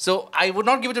are. So I would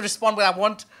not give it a response, but I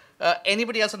want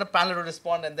anybody else on the panel to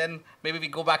respond, and then maybe we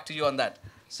go back to you on that.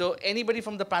 So anybody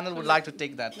from the panel would like to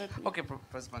take that? Okay,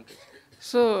 Professor Pankaj.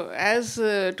 So, as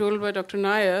told by Dr.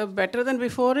 Nair, better than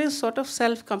before is sort of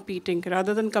self-competing.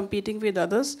 Rather than competing with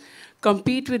others,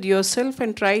 compete with yourself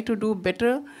and try to do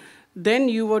better than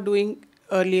you were doing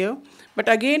earlier. But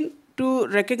again, to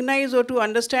recognize or to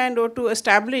understand or to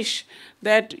establish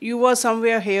that you were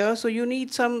somewhere here, so you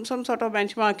need some sort of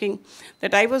benchmarking,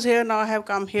 that I was here, now I have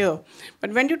come here.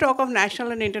 But when you talk of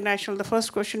national and international, the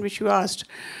first question which you asked,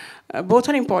 both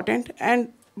are important,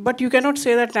 but you cannot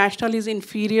say that national is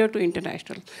inferior to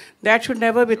international. That should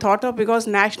never be thought of, because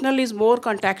national is more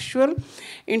contextual.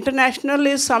 International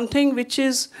is something which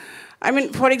is, I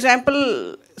mean, for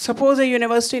example, suppose a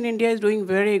university in India is doing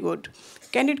very good.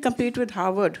 Can it compete with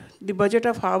Harvard? The budget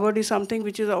of Harvard is something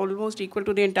which is almost equal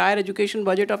to the entire education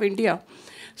budget of India.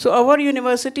 So our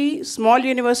university, small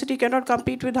university, cannot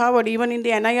compete with Harvard. Even in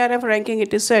the NIRF ranking,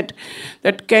 it is said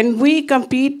that can we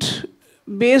compete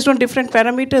based on different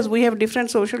parameters. We have different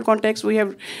social contexts. We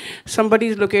have somebody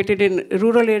is located in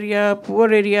rural area,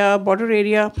 poor area, border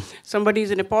area. Somebody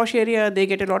is in a posh area, they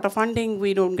get a lot of funding,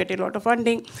 we don't get a lot of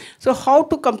funding. So how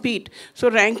to compete? So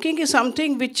ranking is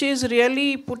something which is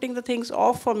really putting the things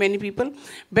off for many people.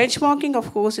 Benchmarking,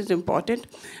 of course, is important.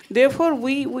 Therefore,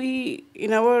 we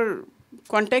in our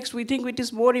context, we think it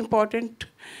is more important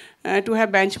to have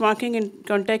benchmarking in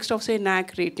context of, say,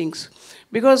 NAC ratings.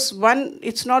 Because one,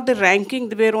 it's not the ranking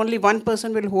where only one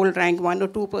person will hold rank 1 or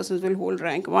 2 persons will hold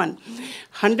rank 1.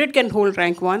 100 can hold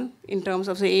rank 1 in terms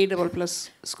of, say, A++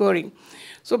 scoring.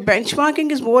 So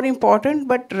benchmarking is more important,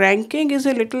 but ranking is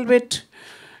a little bit,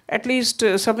 at least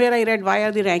somewhere I read, why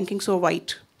are the rankings so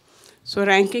white? So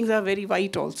rankings are very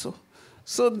white also.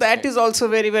 So that is also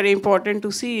very, very important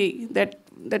to see that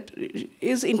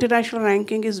is international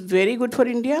ranking is very good for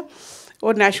India,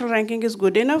 or national ranking is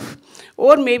good enough,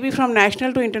 or maybe from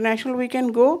national to international we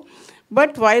can go,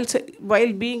 but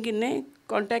while being in a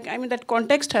context, I mean that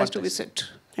context has to be set.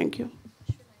 Thank you.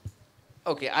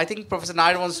 Okay, I think Professor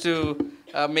Nair wants to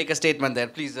make a statement there.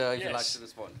 Please, if you'd like to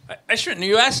respond. Ashwin,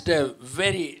 you asked a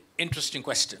very interesting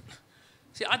question.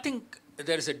 See, I think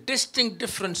there is a distinct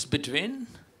difference between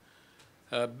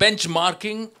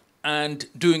benchmarking and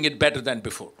doing it better than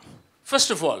before. First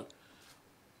of all,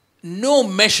 no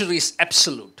measure is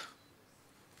absolute.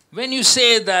 When you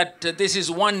say that this is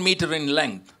 1 meter in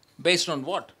length, based on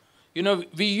what? You know,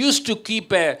 we used to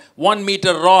keep a 1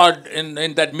 meter rod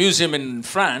in that museum in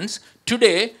France.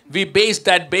 Today, we base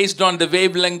that based on the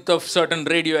wavelength of certain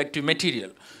radioactive material.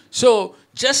 So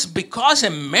just because a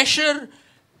measure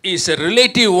is a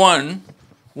relative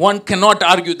one cannot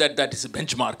argue that that is a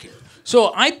benchmarking.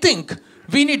 So I think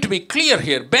we need to be clear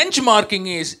here. Benchmarking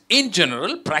is, in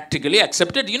general, practically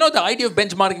accepted. You know, the idea of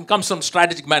benchmarking comes from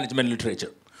strategic management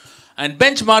literature. And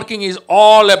benchmarking is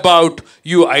all about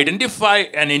you identify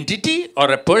an entity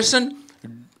or a person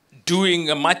doing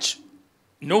a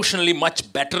notionally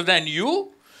much better than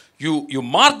you. You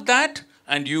mark that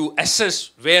and you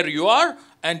assess where you are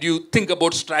and you think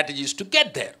about strategies to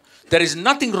get there. There is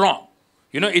nothing wrong.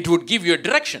 You know, it would give you a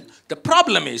direction. The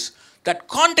problem is that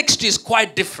context is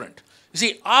quite different. You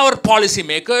see, our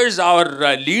policymakers,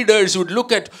 our leaders would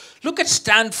look at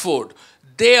Stanford.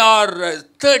 They are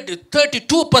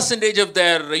 32% of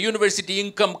their university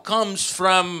income comes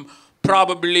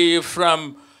probably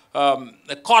from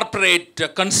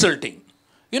corporate consulting.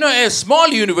 You know, a small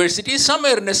university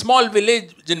somewhere in a small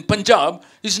village in Punjab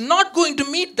is not going to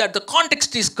meet that. The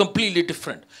context is completely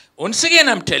different. Once again,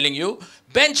 I'm telling you,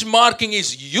 benchmarking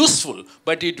is useful,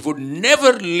 but it would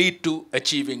never lead to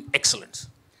achieving excellence.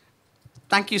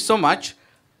 Thank you so much.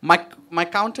 My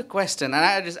counter question,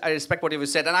 and I respect what you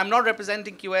said, and I'm not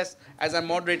representing QS as I'm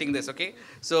moderating this, okay?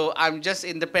 So I'm just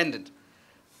independent.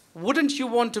 Wouldn't you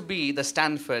want to be the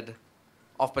Stanford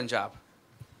of Punjab?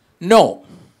 No.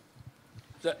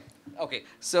 Okay,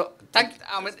 so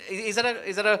is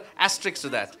there an asterisk to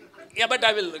that? Yeah, but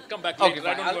I will come back Okay, later.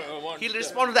 I fine. don't want... He'll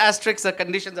respond to the asterisks, the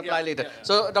conditions apply later.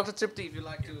 So, Dr. Tripti, if you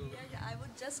like to... I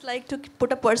would just like to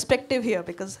put a perspective here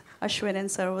because Ashwin and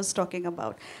Sir was talking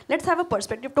about. Let's have a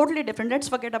perspective totally different. Let's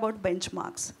forget about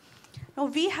benchmarks. Now,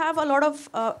 we have a lot of,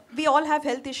 we all have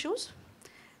health issues,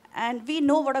 and we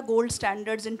know what are gold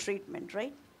standards in treatment,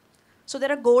 right? So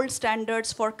there are gold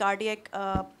standards for cardiac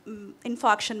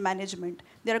infarction management.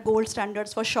 There are gold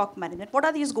standards for shock management. What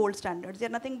are these gold standards? They are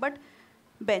nothing but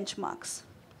benchmarks,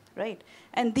 right?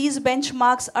 And these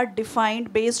benchmarks are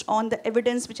defined based on the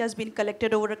evidence which has been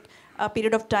collected over a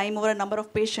period of time, over a number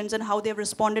of patients, and how they have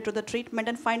responded to the treatment.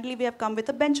 And finally, we have come with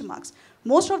the benchmarks.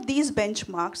 Most of these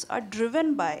benchmarks are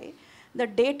driven by the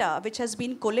data which has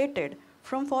been collated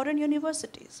from foreign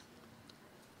universities,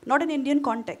 not in Indian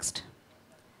context.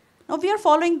 Now, we are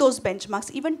following those benchmarks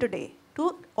even today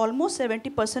to almost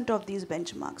 70% of these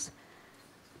benchmarks.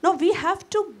 Now, we have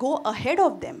to go ahead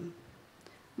of them.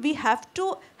 We have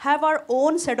to have our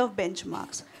own set of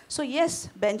benchmarks. So yes,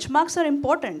 benchmarks are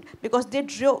important because they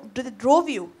drove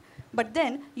you. But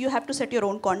then you have to set your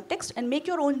own context and make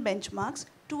your own benchmarks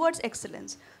towards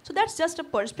excellence. So that's just a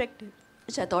perspective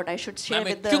which I thought I should share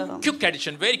with the... Quick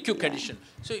addition, very quick addition.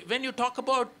 So when you talk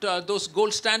about those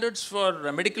gold standards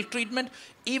for medical treatment,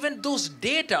 even those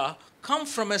data come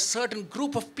from a certain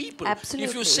group of people. Absolutely.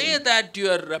 If you say that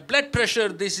your blood pressure,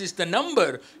 this is the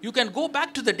number, you can go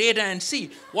back to the data and see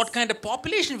what kind of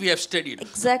population we have studied.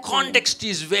 Exactly. Context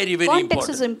is very, very important. Context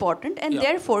is important, and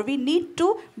therefore we need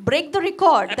to break the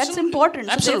record. Absolutely. That's important.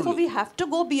 So Absolutely. therefore we have to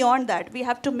go beyond that. We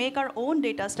have to make our own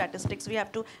data statistics. We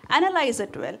have to analyze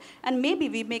it well, and maybe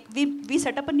we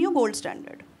set up a new gold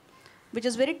standard, which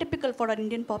is very typical for our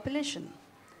Indian population.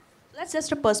 That's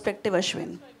just a perspective,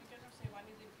 Ashwin.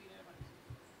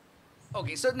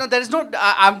 Okay, so no, there is no.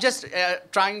 I'm just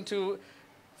trying to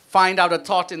find out a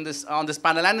thought in this on this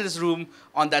panel and in this room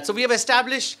on that. So we have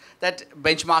established that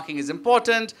benchmarking is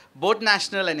important, both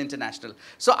national and international.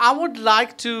 So I would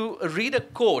like to read a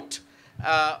quote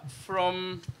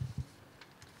from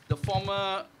the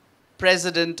former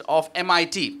president of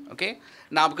MIT. Okay,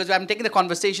 now because I'm taking the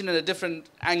conversation in a different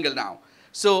angle now.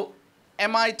 So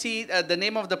MIT, the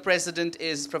name of the president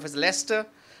is Professor Lester,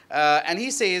 and he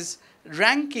says,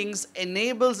 rankings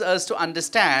enables us to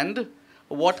understand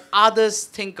what others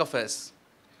think of us.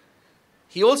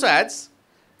 He also adds,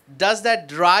 does that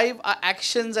drive our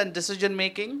actions and decision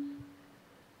making?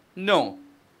 No.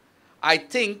 I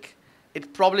think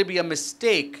it'd probably be a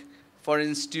mistake for an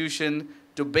institution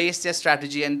to base their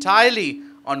strategy entirely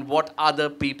on what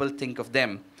other people think of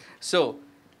them. So,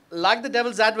 like the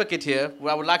devil's advocate here,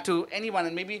 I would like to anyone,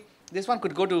 and maybe this one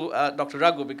could go to Dr.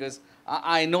 Raghu, because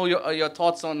I know your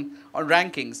thoughts on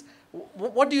rankings.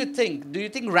 What do you think? Do you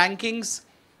think rankings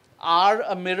are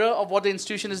a mirror of what the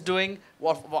institution is doing,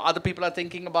 what other people are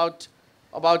thinking about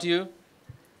you?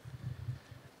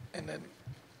 And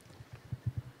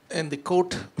the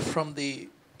quote from the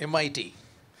MIT,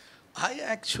 I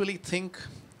actually think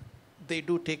they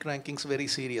do take rankings very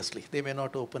seriously. They may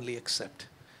not openly accept.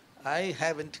 I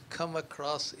haven't come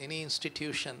across any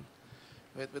institution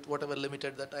with whatever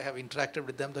limited that I have interacted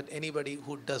with them, that anybody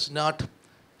who does not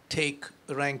take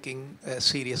ranking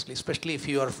seriously, especially if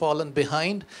you are fallen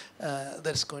behind,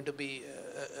 there's going to be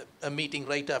a meeting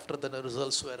right after the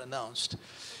results were announced.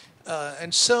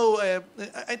 And so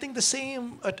I think the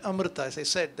same at Amrita. As I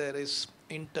said, there is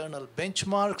internal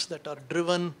benchmarks that are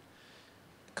driven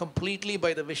completely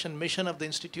by the vision mission of the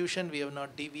institution. We have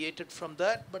not deviated from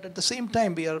that, but at the same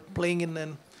time we are playing in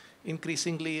an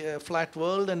increasingly flat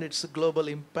world, and its global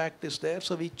impact is there.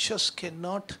 So we just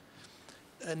cannot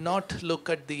not look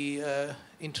at the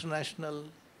international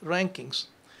rankings.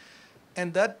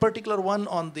 And that particular one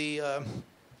on the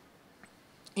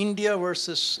India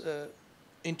versus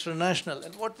international,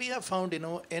 and what we have found,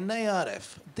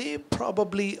 NIRF, they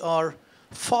probably are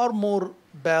far more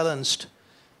balanced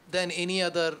than any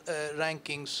other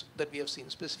rankings that we have seen,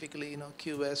 specifically,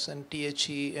 QS and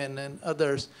THE and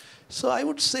others. So I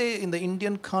would say in the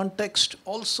Indian context,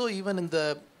 also even in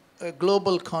the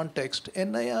global context,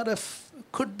 NIRF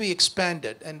could be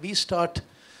expanded, and we start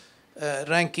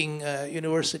ranking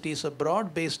universities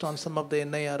abroad based on some of the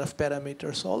NIRF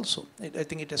parameters also. I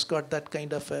think it has got that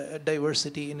kind of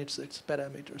diversity in its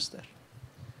parameters there.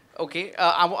 Okay,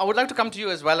 I would like to come to you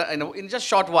as well in just a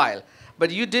short while. But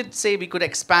you did say we could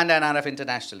expand NIRF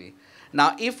internationally.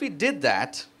 Now, if we did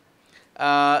that,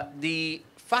 the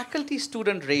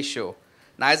faculty-student ratio,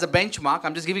 now as a benchmark,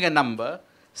 I'm just giving a number,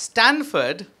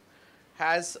 Stanford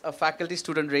has a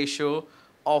faculty-student ratio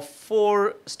of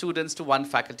 4 students to 1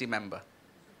 faculty member.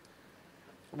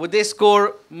 Would they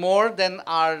score more than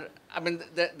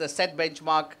the set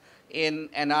benchmark in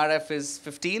NRF is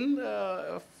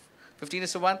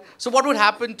 15:1. So what would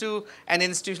happen to an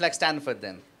institution like Stanford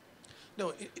then?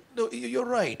 No, you're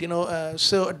right.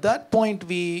 So at that point,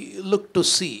 we look to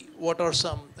see what are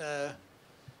some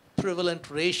prevalent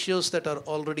ratios that are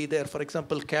already there. For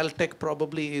example, Caltech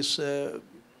probably is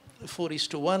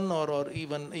 4:1 or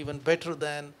even better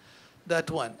than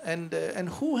that one. And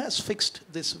who has fixed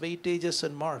this weightages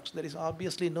and marks? There is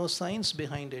obviously no science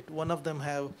behind it. One of them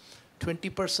have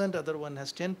 20%, other one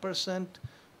has 10%.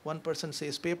 One person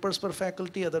says papers per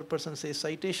faculty, other person says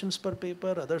citations per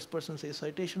paper, other person says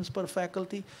citations per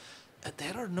faculty.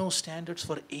 There are no standards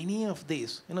for any of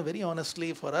these. Very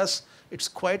honestly, for us, it's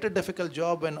quite a difficult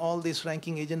job when all these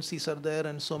ranking agencies are there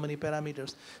and so many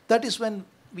parameters. That is when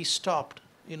we stopped,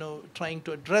 trying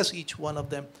to address each one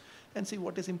of them and see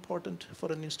what is important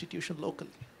for an institution locally.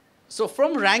 So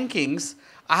from rankings,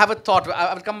 I have a thought.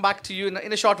 I will come back to you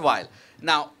in a short while.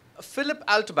 Now, Philip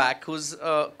Altbach, who's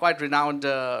a quite renowned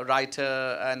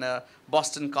writer and a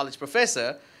Boston College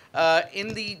professor,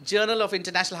 in the Journal of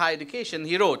International Higher Education,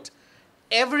 he wrote,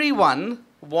 everyone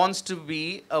wants to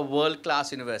be a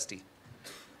world-class university.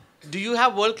 Do you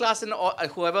have world-class in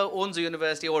whoever owns a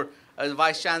university or a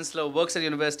vice chancellor works at a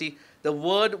university? The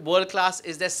word world-class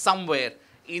is there somewhere,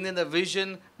 in the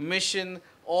vision, mission,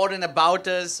 or in about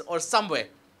us, or somewhere.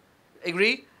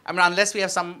 Agree? I mean, unless we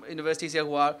have some universities here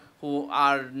who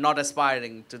are not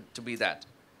aspiring to be that.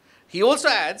 He also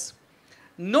adds,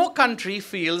 no country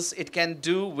feels it can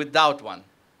do without one.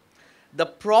 The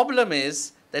problem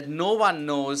is that no one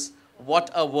knows what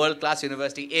a world-class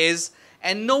university is,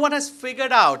 and no one has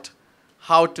figured out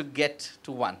how to get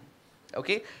to one.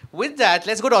 Okay? With that,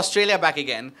 let's go to Australia back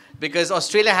again, because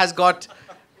Australia has got,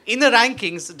 in the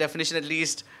rankings, definition at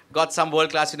least, got some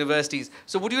world-class universities.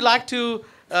 So would you like to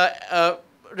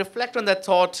reflect on that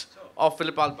thought of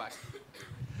Philip Altbach?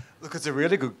 Look, it's a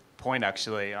really good point,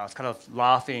 actually. I was kind of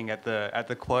laughing at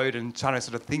the quote and trying to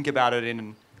sort of think about it in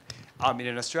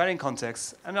an Australian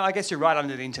context. And I guess you're right,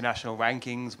 under the international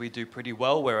rankings, we do pretty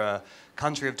well. We're a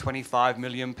country of 25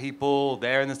 million people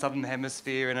there in the southern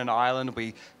hemisphere in an island.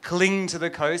 We cling to the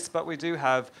coast, but we do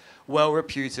have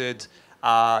well-reputed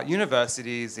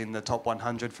universities in the top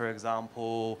 100, for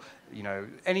example.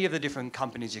 Any of the different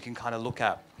companies you can kind of look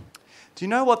at. Do you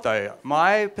know what, though?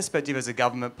 My perspective as a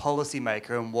government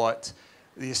policymaker and what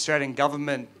the Australian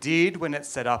government did when it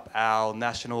set up our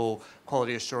national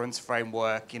quality assurance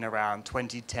framework in around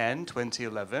 2010,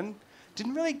 2011,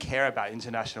 didn't really care about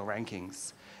international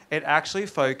rankings. It actually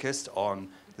focused on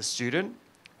the student,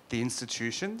 the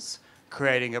institutions,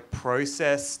 creating a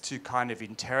process to kind of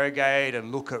interrogate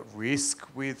and look at risk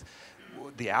with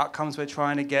the outcomes we're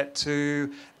trying to get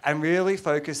to, and really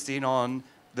focused in on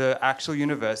the actual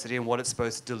university and what it's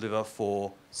supposed to deliver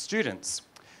for students.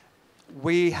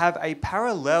 We have a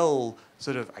parallel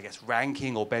sort of,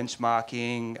 ranking or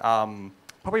benchmarking,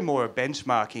 probably more a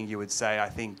benchmarking, you would say, I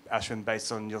think, Ashwin,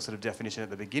 based on your sort of definition at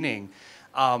the beginning,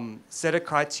 set of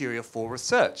criteria for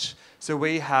research. So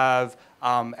we have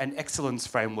an excellence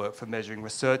framework for measuring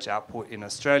research output in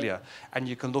Australia. And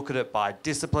you can look at it by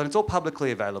discipline. It's all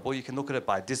publicly available. You can look at it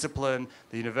by discipline,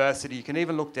 the university. You can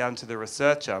even look down to the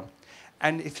researcher.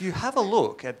 And if you have a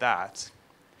look at that,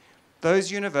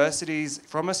 those universities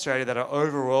from Australia that are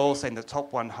overall, say, in the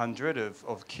top 100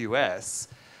 of QS,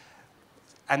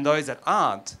 and those that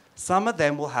aren't, some of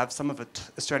them will have some of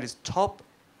Australia's top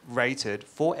rated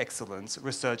for excellence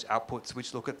research outputs,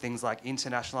 which look at things like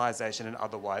internationalisation and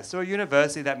otherwise. So a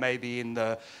university that may be in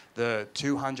the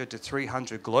 200 to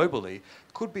 300 globally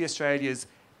could be Australia's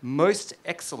most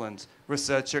excellent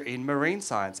researcher in marine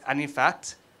science. And in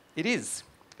fact, it is.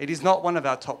 It is not one of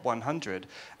our top 100.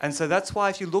 And so that's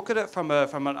why if you look at it I'm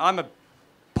a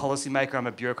policymaker, I'm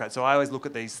a bureaucrat, so I always look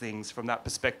at these things from that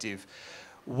perspective.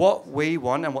 What we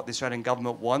want and what the Australian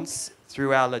government wants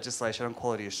through our legislation on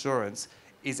quality assurance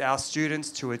is our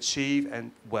students to achieve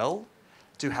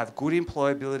to have good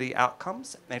employability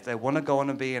outcomes. And if they want to go on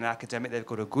and be an academic, they've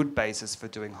got a good basis for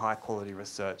doing high quality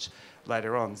research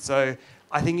later on. So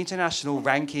I think international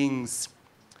rankings,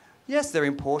 yes, they're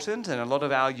important, and a lot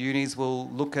of our unis will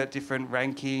look at different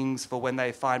rankings for when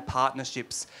they find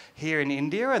partnerships here in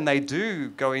India, and they do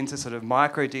go into sort of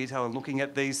micro detail and looking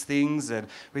at these things. And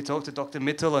we talked to Dr.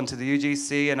 Mittal and to the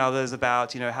UGC and others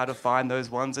about, how to find those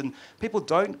ones. And people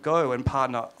don't go and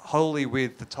partner wholly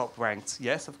with the top ranked,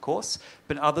 yes, of course,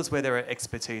 but others where there are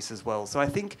expertise as well. So I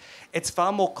think it's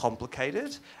far more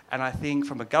complicated. And I think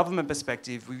from a government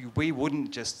perspective, we wouldn't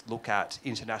just look at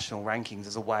international rankings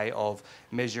as a way of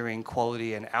measuring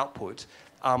quality and output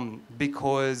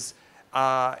because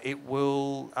it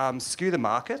will skew the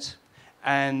market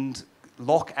and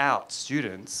lock out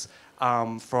students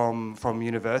from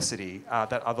university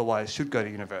that otherwise should go to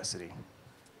university?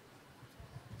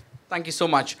 Thank you so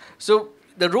much. So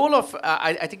the role of,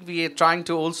 I think we are trying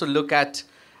to also look at,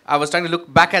 I was trying to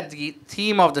look back at the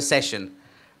theme of the session,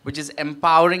 which is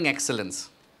empowering excellence.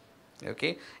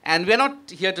 Okay, and we're not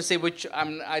here to say which,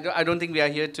 I don't think we are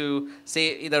here to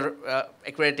say either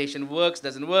accreditation works,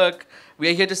 doesn't work. We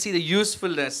are here to see the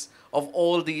usefulness of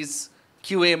all these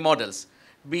QA models,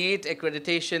 be it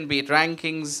accreditation, be it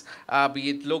rankings,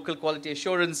 be it local quality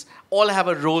assurance, all have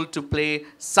a role to play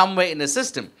somewhere in the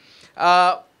system.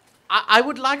 I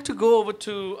would like to go over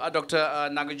to Dr.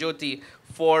 Nagajyoti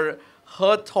for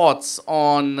her thoughts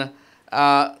on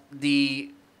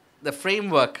the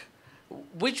framework.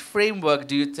 Which framework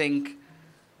do you think,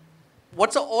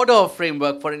 what's the order of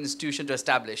framework for an institution to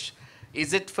establish?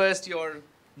 Is it first you're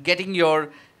getting your,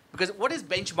 because what is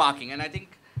benchmarking? And I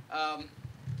think,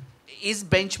 is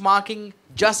benchmarking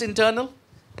just internal?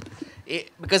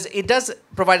 Because it does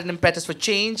provide an impetus for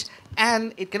change,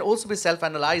 and it can also be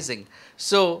self-analyzing.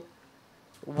 So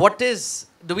what is,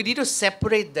 do we need to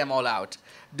separate them all out?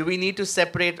 Do we need to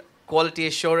separate quality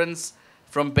assurance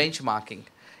from benchmarking?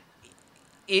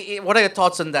 What are your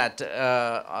thoughts on that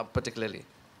particularly?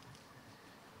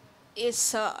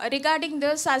 Yes, regarding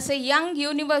this, as a young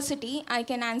university, I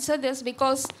can answer this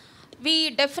because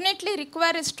we definitely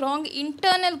require a strong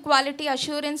internal quality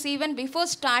assurance even before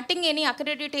starting any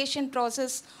accreditation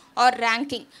process or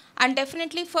ranking. And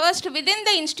definitely first within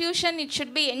the institution it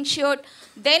should be ensured.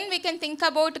 Then we can think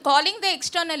about calling the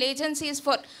external agencies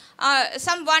for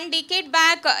some 1 decade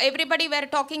back, everybody were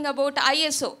talking about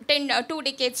ISO, 2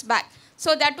 decades back.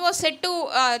 So that was set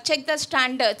to check the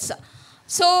standards.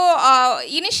 So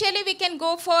initially we can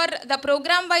go for the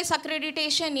program-wise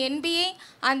accreditation NBA,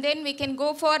 and then we can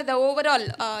go for the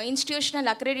overall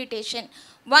institutional accreditation.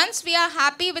 Once we are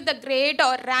happy with the grade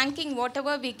or ranking,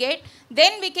 whatever we get,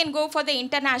 then we can go for the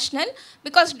international,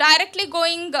 because directly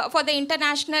going for the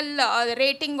international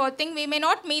rating or thing, we may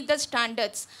not meet the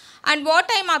standards. And what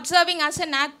I am observing as a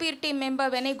NAC peer team member,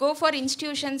 when I go for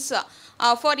institutions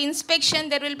for inspection,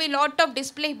 there will be lot of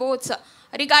display boards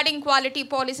regarding quality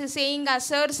policy saying, as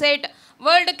sir said,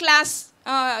 world-class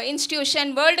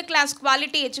institution, world-class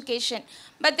quality education.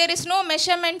 But there is no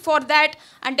measurement for that,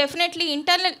 and definitely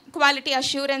internal quality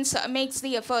assurance makes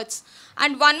the efforts.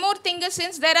 And one more thing is,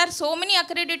 since there are so many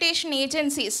accreditation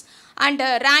agencies and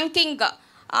ranking,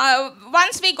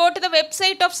 once we go to the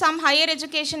website of some higher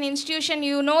education institution,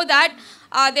 you know that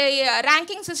the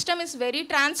ranking system is very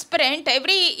transparent.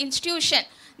 Every institution,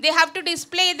 they have to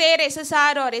display their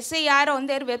SSR or SAR on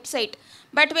their website.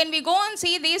 But when we go and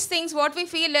see these things, what we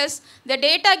feel is the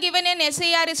data given in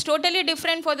SAR is totally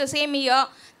different for the same year.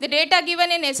 The data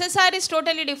given in SSR is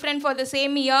totally different for the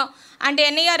same year. And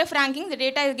NARF ranking, the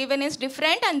data is given is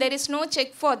different, and there is no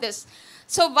check for this.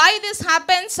 So why this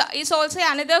happens is also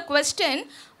another question.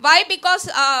 Why? Because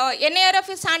NARF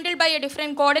is handled by a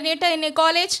different coordinator in a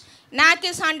college, NAC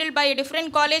is handled by a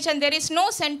different college, and there is no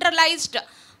centralized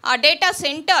data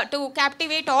center to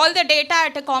captivate all the data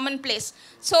at a common place.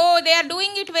 So they are doing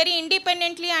it very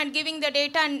independently and giving the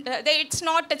data, and it's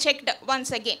not checked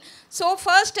once again. So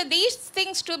first these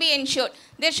things to be ensured.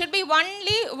 There should be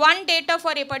only one data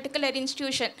for a particular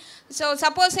institution. So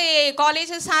suppose a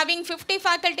college is having 50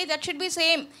 faculty, that should be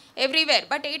same everywhere.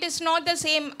 But it is not the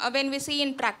same when we see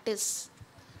in practice.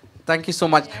 Thank you so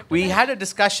much. We had a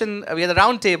discussion, we had a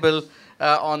round table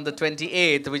on the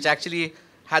 28th, which actually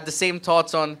had the same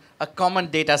thoughts on a common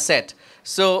data set.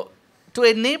 So to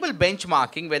enable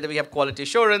benchmarking, whether we have quality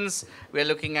assurance, we're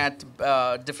looking at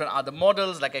different other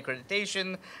models like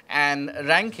accreditation and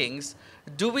rankings,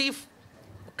 do we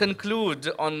conclude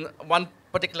on one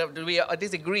particular, do we at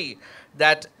least agree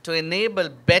that to enable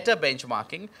better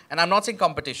benchmarking, and I'm not saying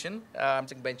competition, I'm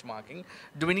saying benchmarking,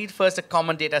 do we need first a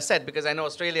common data set? Because I know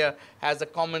Australia has a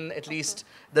common, at least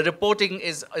the reporting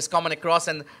is common across,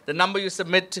 and the number you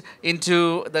submit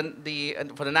into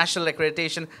for the national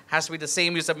accreditation has to be the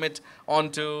same you submit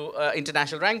onto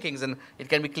international rankings, and it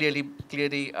can be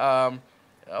clearly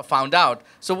found out.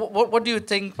 So what do you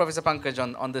think, Professor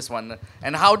Pankaj, on this one?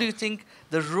 And how do you think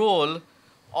the role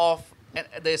of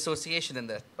the association in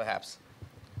that, perhaps?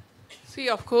 See,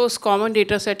 of course, common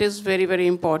data set is very, very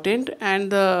important, and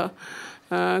the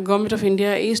Government of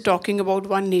India is talking about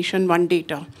one nation, one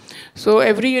data. So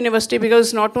every university,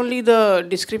 because not only the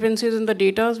discrepancies in the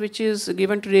data which is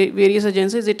given to various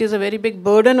agencies, it is a very big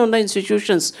burden on the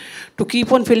institutions to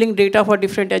keep on filling data for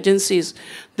different agencies.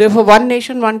 Therefore, one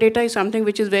nation, one data is something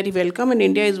which is very welcome, and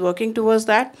India is working towards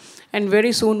that, and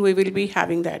very soon we will be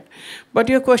having that. But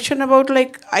your question about,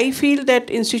 like, I feel that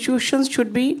institutions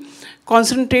should be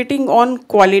concentrating on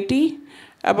quality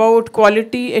about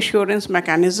quality assurance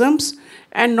mechanisms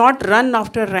and not run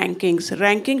after rankings.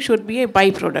 Ranking should be a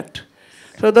byproduct.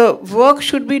 So the work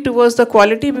should be towards the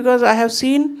quality, because I have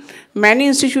seen many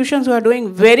institutions who are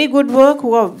doing very good work,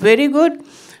 who are very good,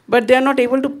 but they are not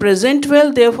able to present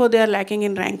well, therefore they are lacking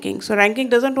in ranking. So ranking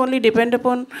doesn't only depend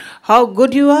upon how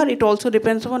good you are, it also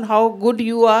depends upon how good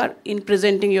you are in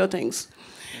presenting your things.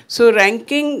 So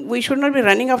ranking, we should not be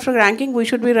running after ranking, we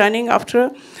should be running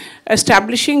after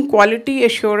establishing quality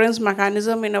assurance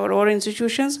mechanism in our own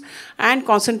institutions and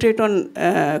concentrate on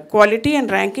quality, and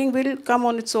ranking will come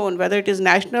on its own, whether it is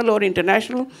national or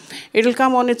international, it will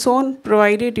come on its own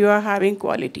provided you are having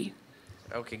quality.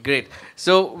 Okay, great.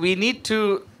 So we need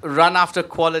to run after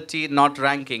quality, not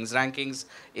rankings. Rankings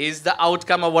is the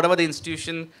outcome of whatever the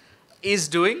institution is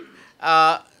doing.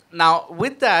 Now,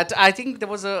 with that, I think there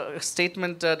was a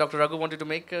statement Dr. Raghu wanted to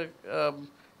make.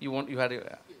 You had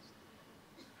a,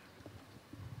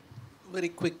 very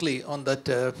quickly on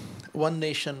that one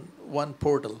nation, one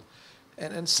portal.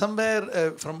 And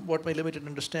somewhere, from what my limited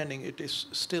understanding, it is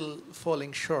still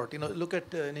falling short. You know, look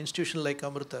at an institution like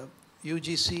Amrita.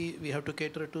 UGC, we have to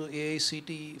cater to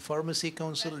AICT, Pharmacy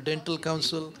Council, Dental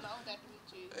Council,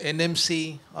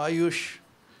 NMC, Ayush,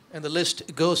 and the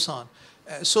list goes on.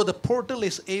 So the portal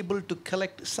is able to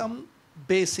collect some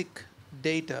basic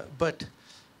data, but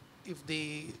if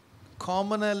the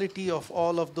commonality of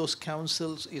all of those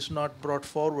councils is not brought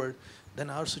forward,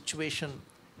 then our situation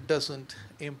doesn't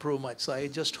improve much. So I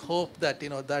just hope that, you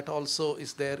know, that also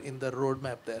is there in the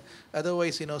roadmap there.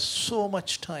 Otherwise, you know, so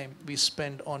much time we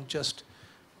spend on just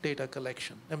data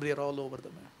collection, and we are all over the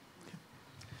map.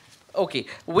 okay,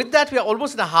 with that, we are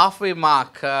almost at the halfway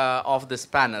mark of this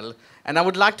panel, and I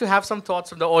would like to have some thoughts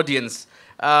from the audience,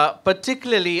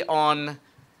 particularly on,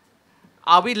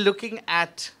 are we looking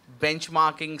at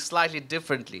benchmarking slightly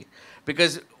differently?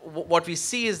 Because what we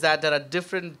see is that there are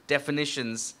different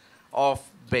definitions of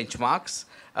benchmarks.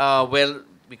 Well,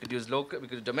 we could use local, we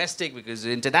could use domestic, we could use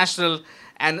international,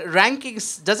 and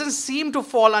rankings doesn't seem to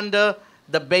fall under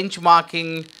the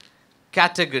benchmarking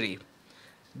category.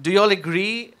 Do you all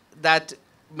agree that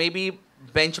maybe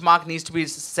benchmark needs to be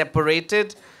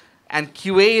separated and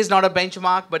QA is not a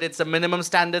benchmark, but it's a minimum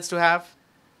standards to have?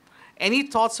 Any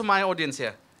thoughts from my audience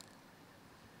here?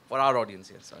 For our audience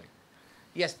here, sorry.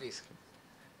 Yes, please.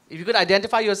 If you could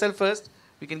identify yourself first,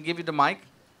 we can give you the mic.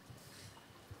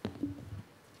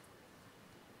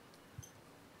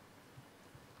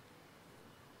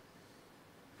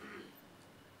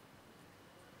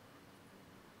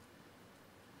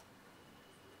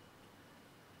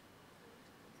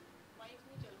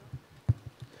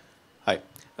 Hi,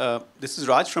 this is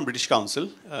Raj from British Council.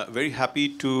 Very happy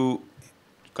to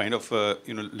kind of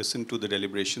listen to the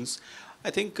deliberations. I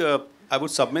think I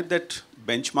would submit that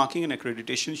benchmarking and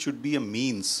accreditation should be a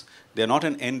means. They're not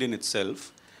an end in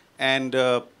itself. And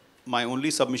my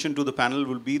only submission to the panel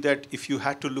will be that if you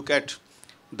had to look at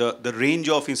the range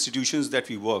of institutions that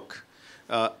we work,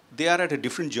 they are at a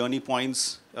different journey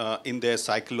points in their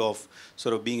cycle of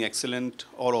sort of being excellent,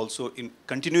 or also in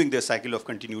continuing their cycle of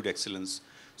continued excellence.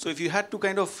 So if you had to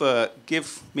kind of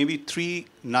give maybe 3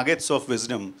 nuggets of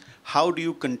wisdom, how do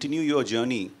you continue your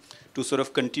journey to sort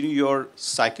of continue your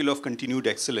cycle of continued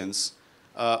excellence?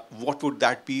 What would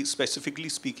that be, specifically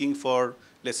speaking, for,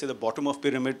 let's say, the bottom of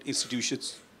pyramid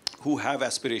institutions who have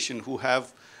aspiration, who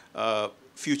have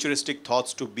futuristic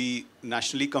thoughts to be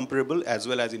nationally comparable as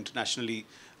well as internationally,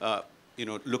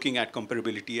 looking at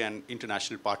comparability and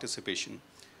international participation?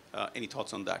 Any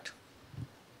thoughts on that?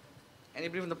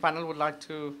 Anybody from the panel would like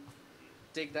to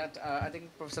take that? I think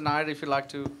Professor Nair, if you'd like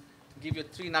to give your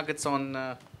 3 nuggets on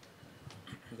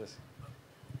this.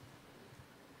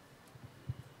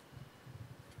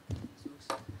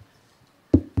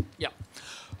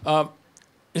 Yeah.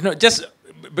 Just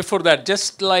before that,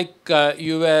 just like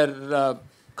you were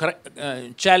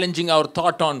challenging our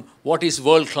thought on what is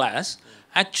world class,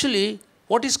 actually,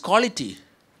 what is quality?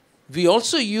 We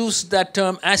also use that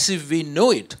term as if we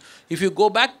know it. If you go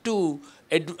back to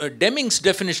Deming's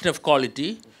definition of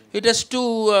quality, it has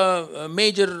 2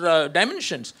 major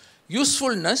dimensions: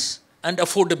 usefulness and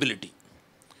affordability.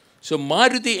 So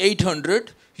Maruti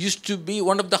 800 used to be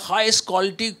one of the highest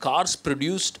quality cars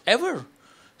produced ever.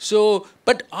 So,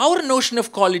 but our notion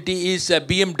of quality is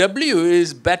BMW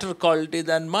is better quality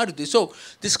than Maruti. So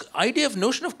this idea of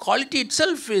notion of quality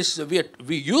itself is,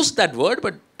 we use that word,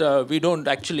 but we don't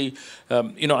actually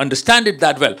understand it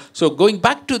that well. So going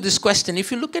back to this question,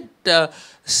 if you look at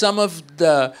some of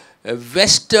the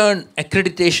Western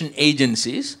accreditation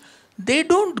agencies, they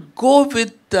don't go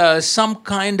with some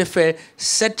kind of a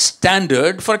set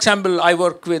standard. For example, I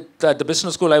work with, the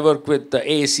business school, I work with the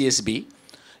AACSB.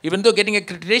 even though getting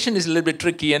accreditation is a little bit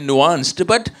tricky and nuanced,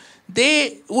 but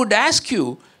they would ask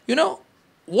you, you know,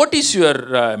 what is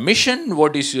your mission?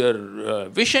 What is your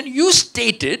vision? You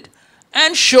state it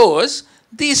and show us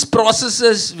these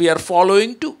processes we are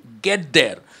following to get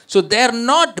there. So they are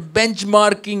not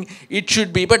benchmarking, it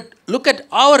should be, but look at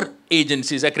our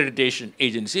agencies, accreditation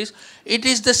agencies, it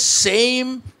is the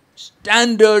same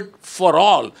standard for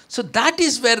all. So that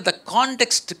is where the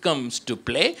context comes to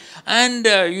play. And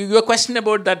your question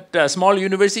about that small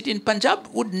university in Punjab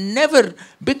would never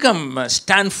become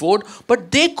Stanford,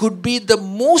 but they could be the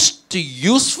most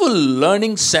useful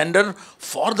learning center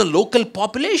for the local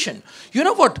population. You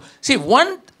know what? See,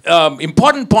 one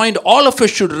important point all of us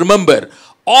should remember,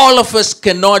 all of us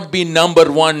cannot be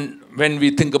number one when we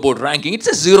think about ranking. It's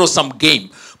a zero-sum game.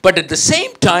 But at the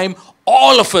same time,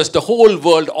 all of us, the whole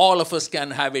world, all of us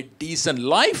can have a decent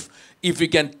life if we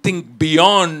can think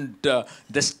beyond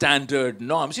the standard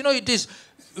norms. You know, it is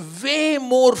way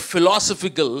more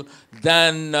philosophical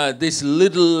than these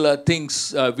little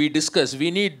things we discuss. We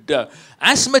need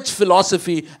as much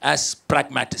philosophy as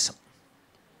pragmatism.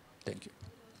 Thank you.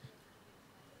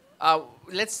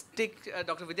 Let's take,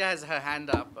 Dr. Vidya has her hand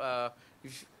up.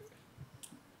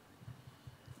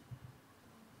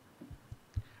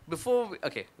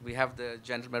 Okay, we have the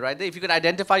gentleman right there. If you could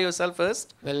identify yourself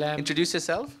first, introduce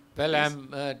yourself. Well, I'm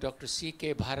Dr.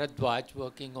 C.K. Bharadwaj,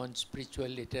 working on spiritual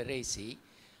literacy.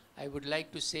 I would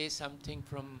like to say something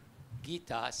from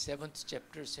Gita, 7th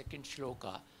chapter, 2nd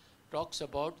shloka, talks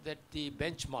about that the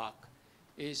benchmark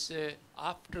is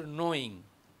after knowing,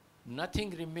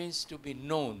 nothing remains to be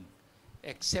known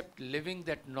except living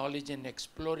that knowledge and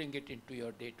exploring it into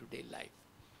your day-to-day life.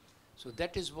 So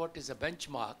that is what is a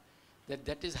benchmark,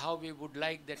 that is how we would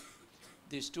like that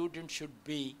the student should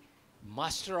be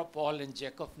master of all and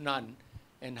jack of none,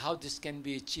 and how this can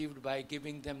be achieved by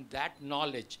giving them that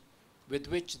knowledge with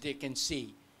which they can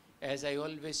see. As I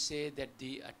always say, that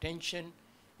the attention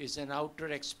is an outer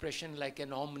expression like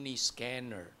an omni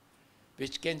scanner,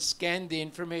 which can scan the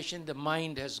information the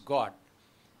mind has got,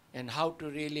 and how to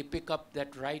really pick up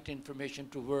that right information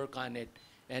to work on it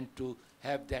and to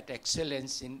have that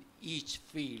excellence in each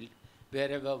field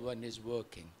wherever one is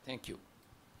working. Thank you.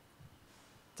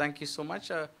 Thank you so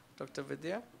much, Dr.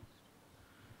 Vidya.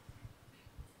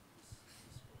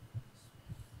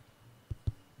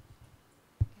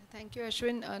 Thank you,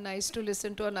 Ashwin. Nice to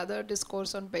listen to another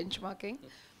discourse on benchmarking.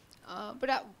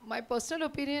 But my personal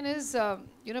opinion is,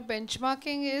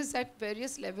 benchmarking is at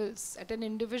various levels, at an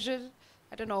individual,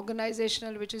 at an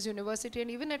organizational, which is university,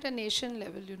 and even at a nation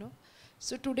level,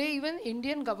 So today, even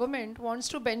Indian government wants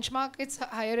to benchmark its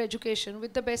higher education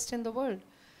with the best in the world.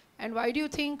 And why do you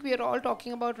think we are all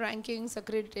talking about rankings,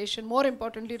 accreditation, more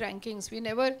importantly rankings?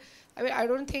 I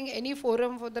don't think any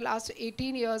forum for the last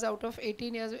 18 years, out of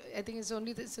 18 years, I think it's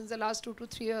only since the last 2 to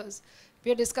 3 years,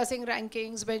 we are discussing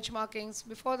rankings, benchmarkings.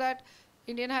 Before that,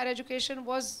 Indian higher education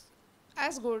was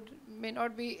as good, may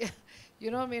not be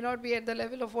at the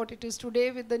level of what it is today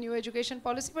with the new education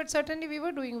policy, but certainly we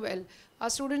were doing well. Our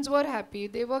students were happy,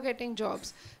 they were getting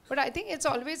jobs. But I think it's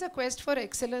always a quest for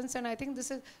excellence, and I think this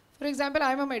is, for example,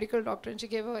 I'm a medical doctor, and she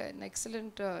gave an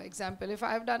excellent example. If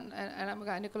I've done, and I'm a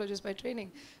gynecologist by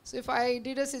training, so if I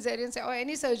did a cesarean or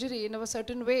any surgery in a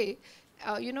certain way,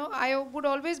 I would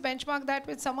always benchmark that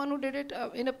with someone who did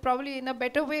it probably in a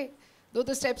better way. Though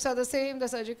the steps are the same, the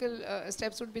surgical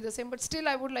steps would be the same, but still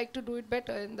I would like to do it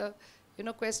better in the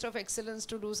quest of excellence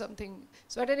to do something.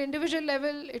 So at an individual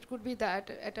level, it could be that.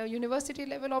 At a university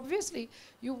level, obviously,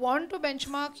 you want to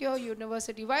benchmark your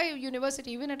university. Why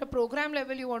university? Even at a program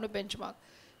level, you want to benchmark,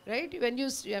 right? When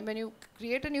you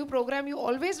create a new program, you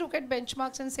always look at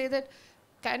benchmarks and say that,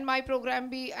 can my program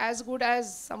be as good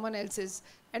as someone else's?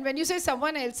 And when you say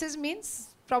someone else's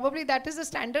means, probably that is the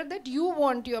standard that you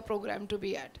want your program to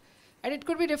be at. And it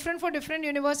could be different for different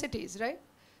universities, right?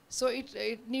 So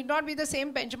it need not be the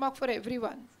same benchmark for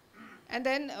everyone. And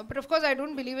then, but of course, I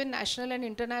don't believe in national and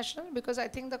international, because I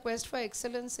think the quest for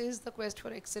excellence is the quest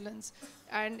for excellence.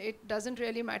 And it doesn't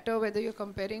really matter whether you're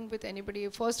comparing with anybody.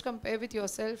 First compare with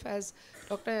yourself, as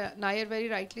Dr. Nair very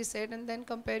rightly said, and then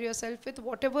compare yourself with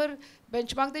whatever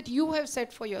benchmark that you have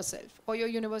set for yourself or your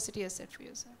university has set for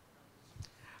yourself.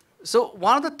 So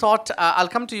one of the thought, I'll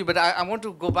come to you, but I want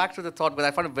to go back to the thought, but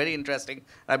I found it very interesting.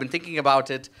 I've been thinking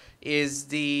about it, is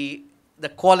the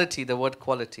quality, the word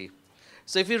quality.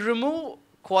 So if you remove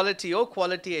quality or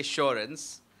quality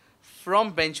assurance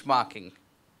from benchmarking,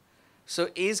 so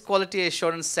is quality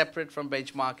assurance separate from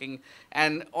benchmarking?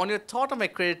 And on your thought of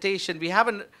accreditation, we have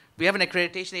an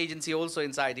accreditation agency also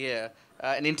inside here,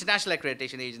 an international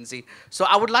accreditation agency. So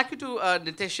I would like you to,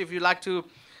 Nitesh, if you'd like to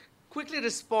quickly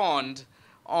respond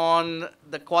on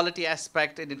the quality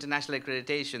aspect in international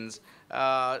accreditations,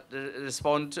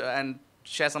 respond and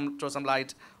throw some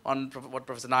light on what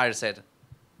Professor Nair said.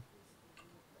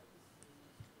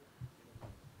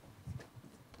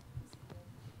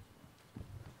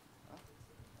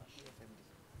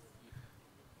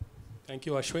 Thank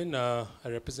you, Ashwin. I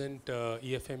represent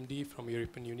EFMD from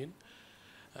European Union.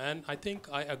 And I think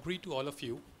I agree to all of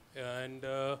you. And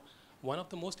one of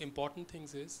the most important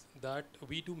things is that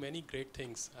we do many great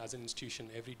things as an institution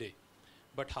every day.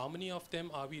 But how many of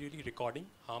them are we really recording?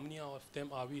 How many of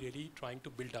them are we really trying to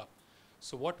build up?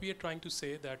 So what we are trying to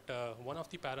say that one of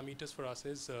the parameters for us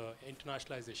is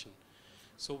internationalization.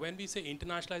 So when we say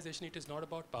internationalization, it is not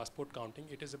about passport counting.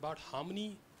 It is about how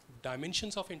many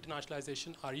dimensions of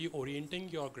internationalization are you orienting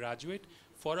your graduate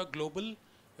for a global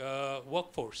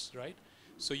workforce, right?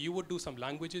 So you would do some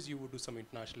languages, you would do some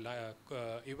international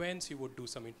events, you would do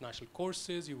some international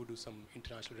courses, you would do some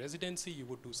international residency, you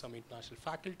would do some international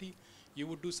faculty, you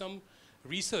would do some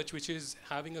research which is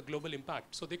having a global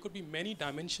impact. So there could be many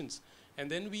dimensions.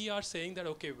 And then we are saying that,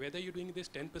 okay, whether you're doing this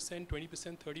 10%, 20%,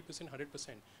 30%, 100%,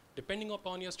 depending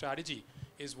upon your strategy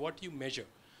is what you measure.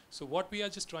 So what we are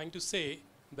just trying to say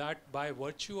that by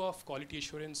virtue of quality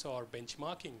assurance or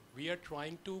benchmarking, we are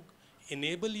trying to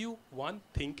enable you, one,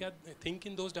 think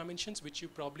in those dimensions which you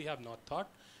probably have not thought,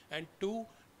 and two,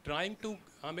 trying to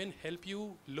help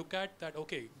you look at that,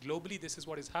 okay, globally this is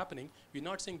what is happening. We're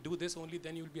not saying do this only,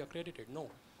 then you'll be accredited. No.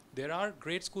 There are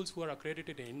great schools who are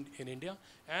accredited in India,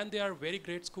 and there are very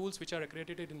great schools which are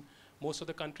accredited in most of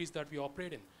the countries that we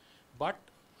operate in. But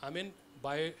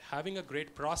by having a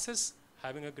great process,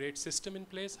 having a great system in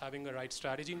place, having a right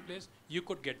strategy in place, you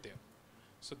could get there.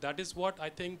 So that is what I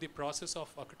think the process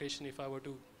of accreditation, if I were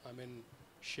to,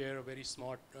 share a very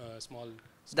small.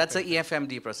 That's the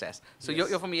EFMD process. So yes.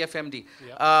 you're from EFMD.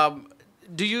 Yeah.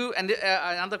 Do you, and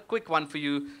another quick one for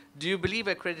you, do you believe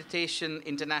accreditation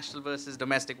international versus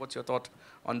domestic? What's your thought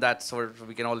on that so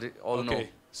we can all know? Okay,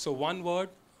 so one word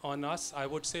on us, I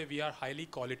would say we are highly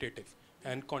qualitative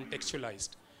and contextualized.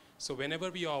 So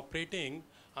whenever we are operating,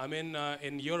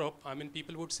 in Europe,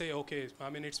 people would say, okay,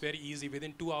 it's very easy.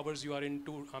 Within 2 hours, you are in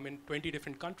 20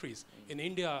 different countries. In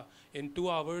India, in 2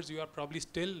 hours, you are probably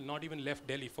still not even left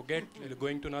Delhi. Forget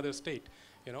going to another state,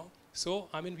 So,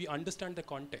 we understand the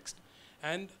context.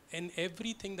 And in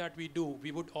everything that we do,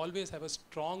 we would always have a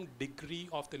strong degree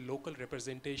of the local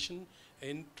representation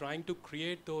in trying to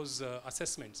create those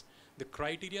assessments. The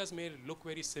criteria may look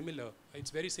very similar.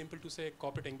 It's very simple to say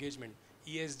corporate engagement,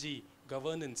 ESG,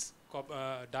 governance,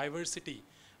 diversity,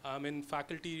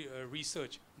 faculty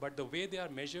research, but the way they are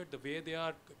measured, the way they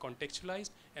are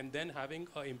contextualized, and then having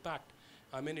an impact,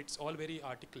 it's all very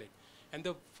articulate. And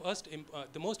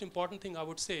the most important thing I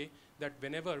would say that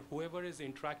whoever is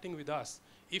interacting with us,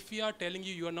 if we are telling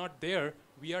you are not there,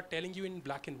 we are telling you in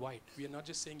black and white. We are not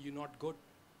just saying you're not good.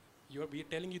 We are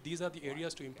telling you these are the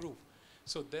areas to improve.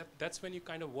 So that's when you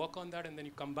kind of work on that, and then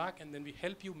you come back, and then we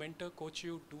help you, mentor, coach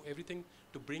you, do everything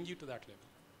to bring you to that level.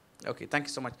 Okay, thank you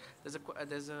so much.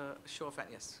 There's a show of hands.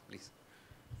 Yes, please.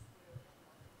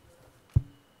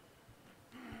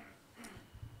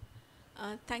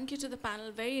 Thank you to the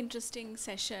panel. Very interesting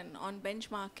session on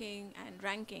benchmarking and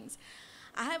rankings.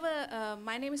 I have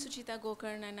my name is Suchita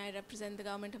Gokarn, and I represent the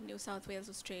government of New South Wales,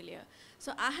 Australia.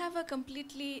 So I have a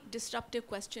completely disruptive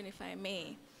question, if I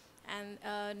may. And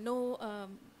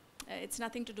it's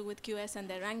nothing to do with QS and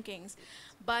their rankings.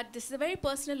 But this is a very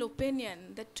personal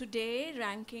opinion that today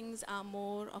rankings are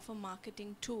more of a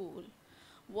marketing tool.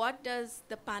 What does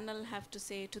the panel have to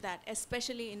say to that,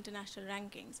 especially international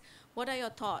rankings? What are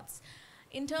your thoughts?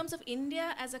 In terms of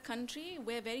India as a country,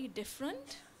 we're very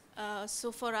different.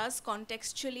 So for us,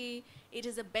 contextually, it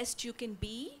is the best you can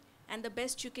be, and the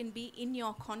best you can be in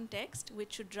your context,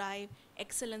 which should drive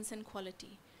excellence and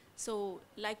quality. So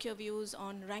like your views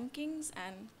on rankings,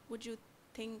 and would you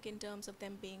think in terms of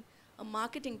them being a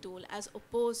marketing tool as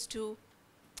opposed to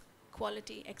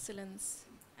quality, excellence,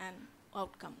 and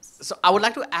outcomes? So I would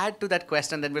like to add to that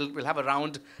question, then we'll have a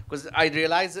round, because I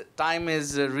realize time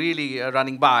is really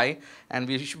running by, and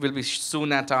we will be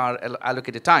soon at our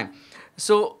allocated time.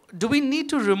 So do we need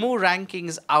to remove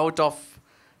rankings out of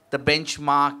the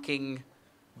benchmarking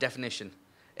definition?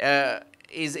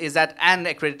 Is that, and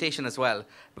accreditation as well?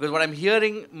 Because what I'm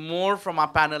hearing more from our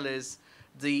panel is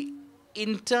the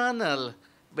internal,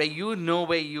 where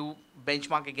you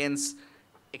benchmark against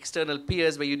external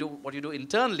peers, where you do what you do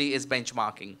internally is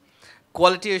benchmarking.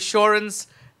 Quality assurance,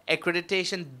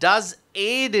 accreditation does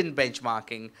aid in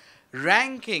benchmarking.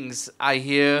 Rankings, I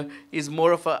hear, is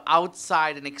more of an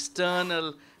outside and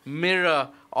external mirror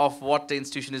of what the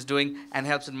institution is doing and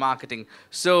helps in marketing.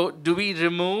 So do we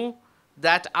remove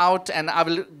that out, and I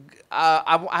will.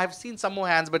 I have seen some more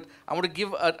hands, but I want to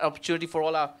give an opportunity for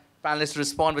all our panelists to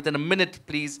respond within a minute,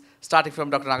 please. Starting from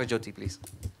Dr. Nagajyoti, please.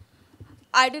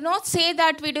 I do not say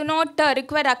that we do not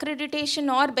require accreditation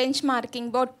or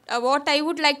benchmarking, but what I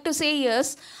would like to say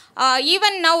is,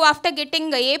 even now after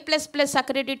getting A++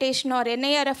 accreditation or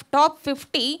NIRF top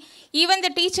 50, even the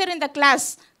teacher in the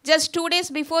class, just 2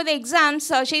 days before the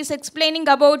exams, she is explaining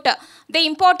about the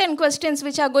important questions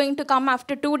which are going to come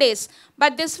after 2 days.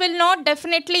 But this will not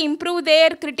definitely improve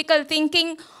their critical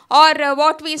thinking or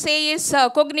what we say is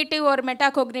cognitive or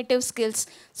metacognitive skills.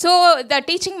 So the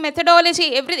teaching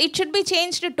methodology, it should be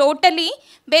changed totally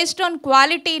based on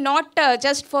quality, not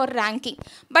just for ranking.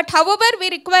 But however, we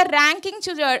require ranking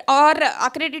or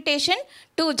accreditation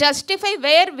to justify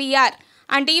where we are.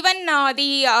 And even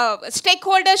the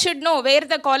stakeholders should know where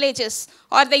the college is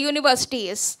or the university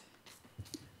is.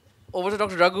 Over to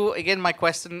Dr. Raghu. Again, my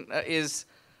question is,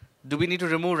 do we need to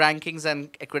remove rankings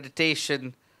and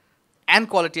accreditation and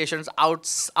quality assurance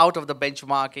out of the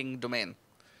benchmarking domain?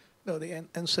 No, the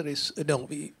answer is no.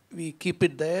 We keep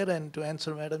it there. And to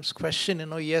answer Madam's question,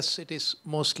 yes, it is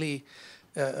mostly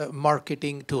a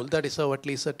marketing tool. That is how, at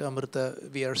least at Amrita,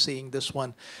 we are seeing this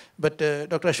one. But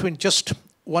Dr. Ashwin, just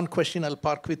one question I'll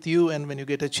park with you, and when you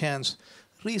get a chance.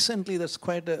 Recently, there's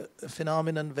quite a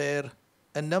phenomenon where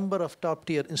a number of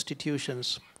top-tier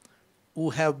institutions who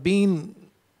have been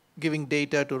giving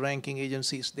data to ranking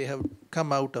agencies, they have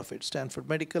come out of it. Stanford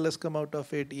Medical has come out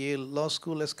of it. Yale Law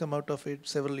School has come out of it.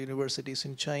 Several universities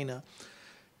in China.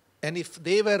 And if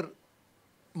they were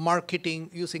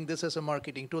using this as a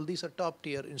marketing tool, these are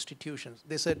top-tier institutions.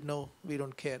 They said, no, we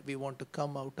don't care. We want to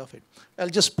come out of it. I'll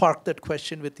just park that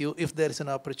question with you. If there is an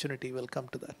opportunity, we'll come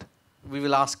to that. We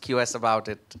will ask QS about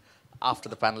it after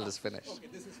the panel is finished. Okay,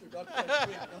 this is for Dr.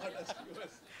 Ashwin, not as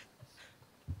QS.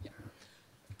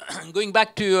 Going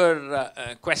back to your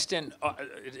question,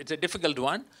 it's a difficult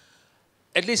one.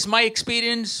 At least my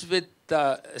experience with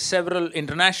several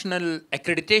international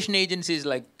accreditation agencies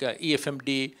like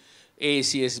EFMD,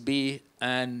 AACSB,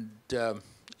 and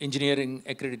engineering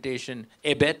accreditation,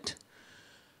 ABET,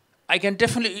 I can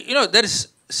definitely, there is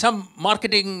some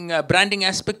marketing branding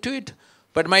aspect to it,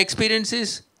 but my experience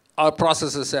is our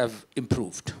processes have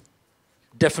improved.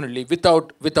 Definitely,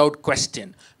 without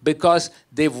question, because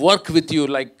they work with you,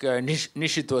 like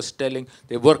Nishit was telling,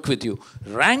 they work with you.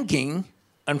 Ranking,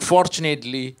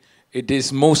 unfortunately, it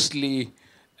is mostly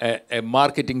a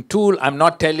marketing tool. I'm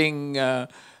not telling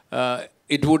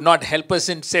it would not help us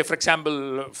in, say, for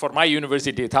example, for my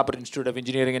university, Thapar Institute of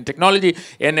Engineering and Technology,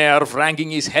 NIRF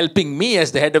ranking is helping me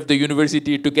as the head of the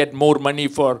university to get more money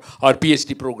for our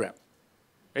PhD program.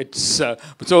 So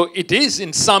it is,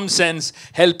 in some sense,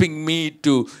 helping me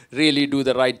to really do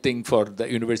the right thing for the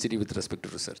university with respect to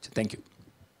research. Thank you.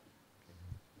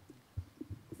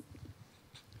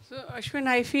 So, Ashwin,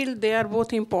 I feel they are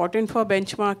both important for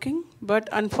benchmarking, but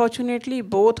unfortunately,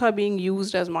 both are being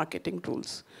used as marketing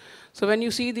tools. So when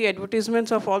you see the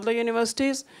advertisements of all the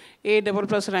universities, A++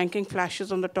 ranking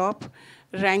flashes on the top,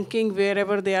 ranking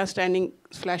wherever they are standing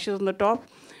flashes on the top.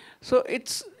 So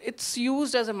it's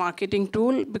used as a marketing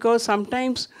tool, because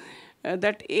sometimes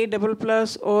that A++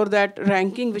 or that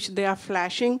ranking which they are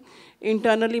flashing,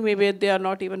 internally maybe they are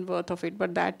not even worth of it,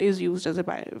 but that is used as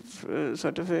a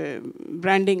sort of a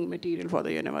branding material for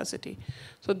the university.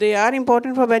 So they are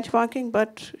important for benchmarking,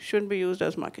 but shouldn't be used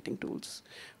as marketing tools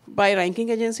by ranking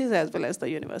agencies as well as the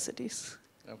universities.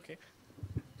 Okay.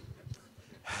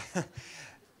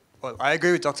 Well, I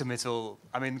agree with Dr. Mittal.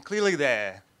 I mean, clearly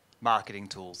they're marketing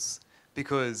tools,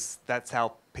 because that's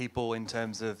how people, in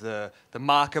terms of the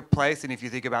marketplace, and if you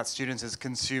think about students as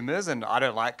consumers, and I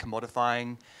don't like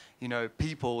commodifying,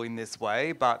 people in this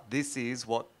way, but this is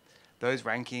what those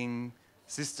ranking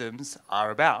systems are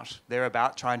about. They're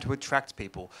about trying to attract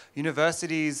people.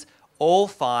 Universities all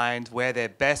find where they're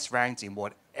best ranked in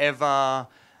whatever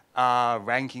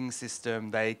ranking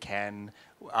system they can,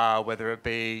 whether it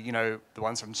be, the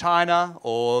ones from China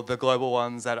or the global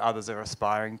ones that others are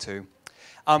aspiring to.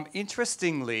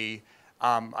 Interestingly,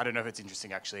 I don't know if it's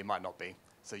interesting actually, it might not be,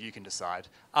 so you can decide.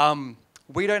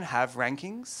 We don't have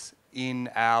rankings in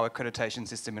our accreditation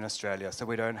system in Australia, so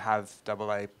we don't have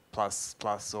AA++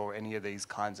 or any of these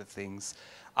kinds of things.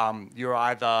 You're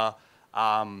either,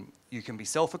 you can be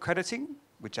self-accrediting,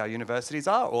 which our universities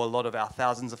are, or a lot of our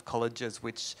thousands of colleges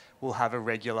which will have a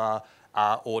regular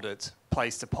audit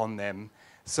placed upon them.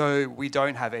 So we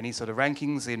don't have any sort of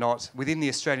rankings. They're not within the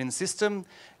Australian system.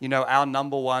 Our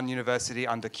 #1 university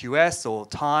under QS or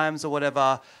Times or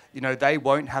whatever, they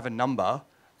won't have a number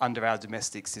under our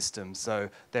domestic system. So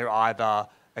they're either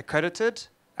accredited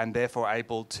and therefore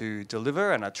able to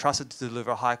deliver and are trusted to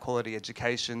deliver high quality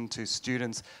education to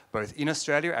students both in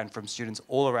Australia and from students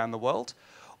all around the world,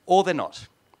 or they're not.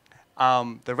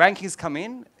 The rankings come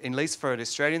in, at least for an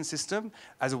Australian system,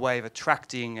 as a way of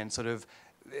attracting and sort of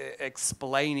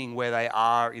explaining where they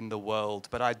are in the world.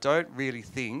 But I don't really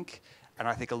think, and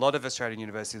I think a lot of Australian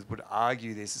universities would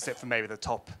argue this, except for maybe the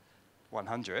top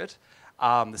 100,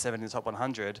 the 7 in the top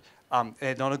 100,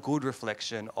 they're not a good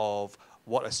reflection of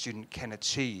what a student can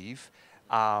achieve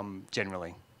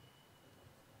generally.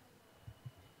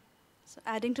 So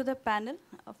adding to the panel,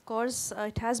 of course,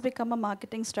 it has become a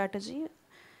marketing strategy,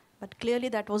 but clearly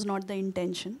that was not the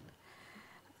intention.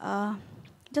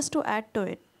 Just to add to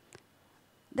it,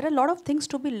 there are a lot of things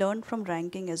to be learned from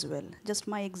ranking as well. Just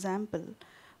my example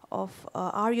of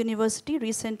our university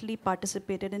recently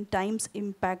participated in Times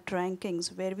Impact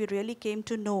Rankings, where we really came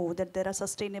to know that there are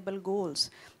sustainable goals.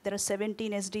 There are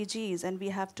 17 SDGs, and we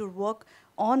have to work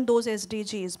on those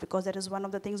SDGs because that is one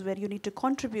of the things where you need to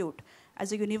contribute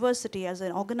as a university, as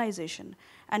an organization.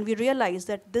 And we realized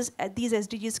that these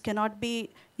SDGs cannot be,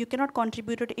 you cannot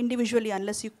contribute it individually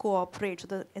unless you cooperate. So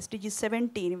the SDG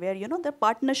 17, where the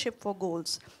partnership for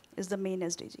goals is the main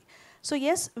SDG. So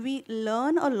yes, we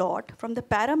learn a lot from the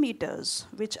parameters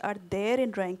which are there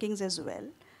in rankings as well.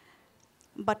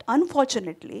 But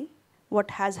unfortunately,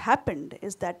 what has happened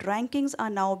is that rankings are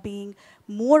now being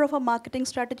more of a marketing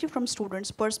strategy from students'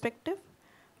 perspective,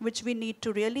 which we need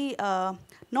to really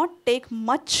not take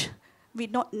much,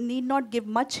 need not give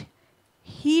much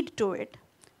heed to it,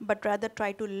 but rather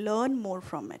try to learn more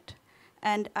from it.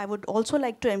 And I would also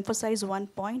like to emphasize one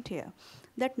point here,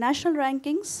 that national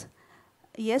rankings,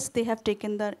 yes, they have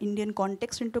taken the Indian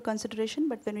context into consideration,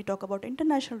 but when we talk about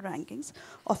international rankings,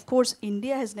 of course,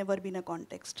 India has never been a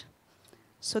context.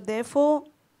 So therefore,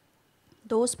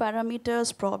 those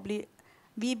parameters probably,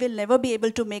 we will never be able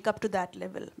to make up to that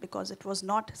level because it was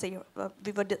not, say,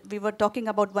 we were talking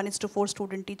about 1:4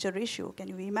 student-teacher ratio. Can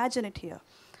you imagine it here?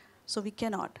 So we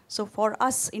cannot. So for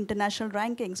us, international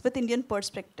rankings with Indian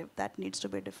perspective, that needs to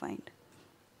be defined.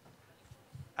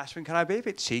 Ashwin, can I be a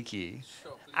bit cheeky?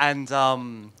 Sure,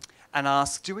 and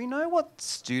ask, do we know what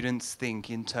students think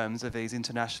in terms of these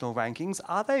international rankings?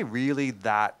 Are they really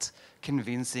that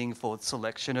convincing for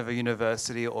selection of a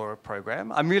university or a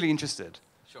program? I'm really interested.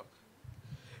 Sure.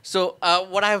 So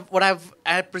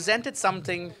I presented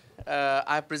something.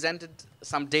 I presented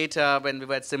some data when we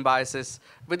were at Symbiosis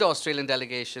with the Australian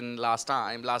delegation last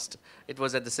time. It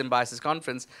was at the Symbiosis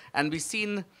conference, and we've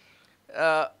seen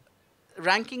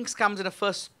rankings comes in the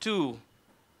first two.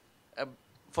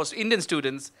 For Indian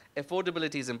students,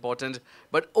 affordability is important,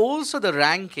 but also the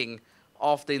ranking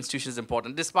of the institution is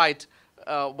important. Despite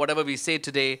whatever we say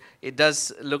today, it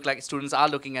does look like students are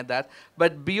looking at that.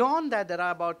 But beyond that, there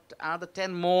are about another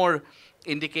 10 more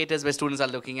indicators where students are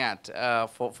looking at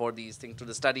for these things, to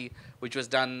the study which was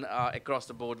done across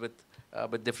the board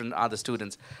with different other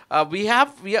students. We are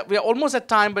almost at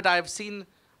time, but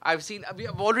we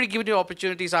have already given you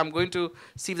opportunity, so I'm going to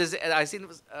see if there's, I've seen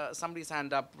somebody's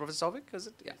hand up. Professor Souvik, is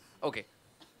it? Yeah, okay.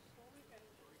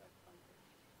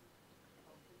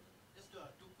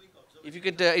 If you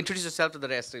could introduce yourself to the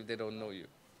rest if they don't know you.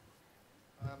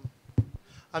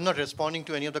 I'm not responding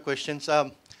to any of the questions.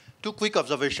 Two quick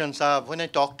observations. When I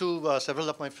talk to several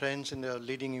of my friends in the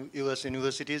leading US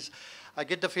universities, I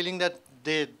get the feeling that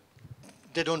they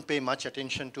don't pay much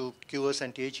attention to QS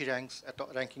and THE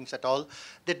rankings at all.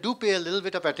 They do pay a little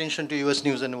bit of attention to US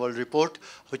News and World Report,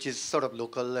 which is sort of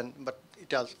local, but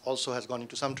it also has gone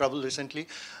into some trouble recently.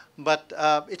 But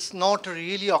it's not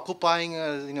really occupying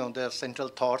their central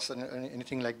thoughts and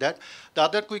anything like that. The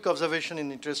other quick observation in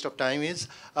the interest of time is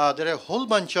there are a whole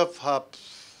bunch of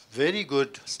very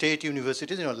good state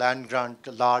universities, land grant,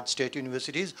 large state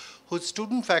universities, whose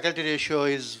student-faculty ratio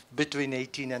is between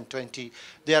 18 and 20.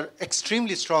 They are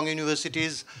extremely strong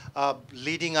universities.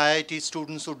 Leading IIT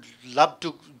students would love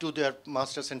to do their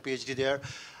master's and PhD there.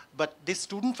 But this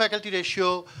student-faculty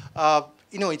ratio,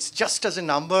 it's just as a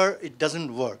number, it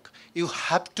doesn't work. You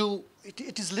have to,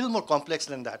 it is a little more complex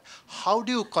than that. How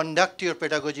do you conduct your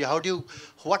pedagogy?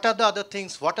 What are the other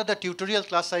things? What are the tutorial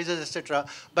class sizes, etc.?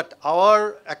 But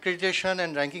our accreditation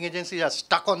and ranking agencies are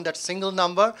stuck on that single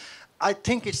number. I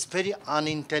think it's very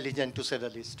unintelligent, to say the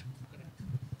least.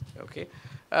 Okay.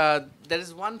 There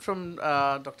is one from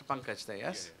Dr. Pankaj there,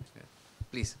 yes? Yeah.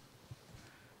 Please.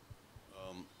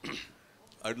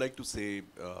 I'd like to say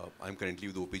I'm currently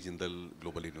with OP Jindal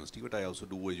Global University, but I also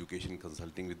do education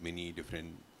consulting with many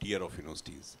different tier of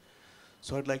universities.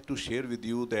 So I'd like to share with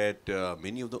you that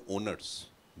many of the owners,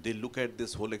 they look at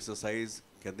this whole exercise,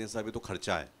 कहते हैं साहब ये तो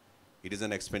खर्चा है, it is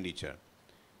an expenditure.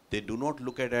 They do not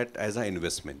look at it as an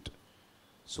investment.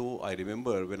 So I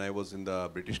remember when I was in the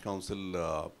British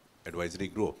Council advisory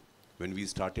group, when we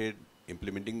started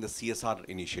implementing the CSR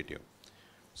initiative.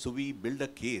 So we build a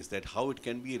case that how it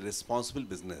can be a responsible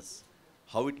business,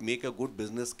 how it make a good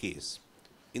business case.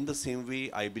 In the same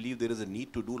way, I believe there is a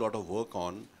need to do a lot of work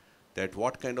on that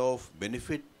what kind of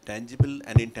benefit, tangible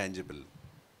and intangible,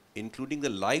 including the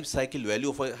life cycle value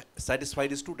of a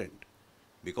satisfied student.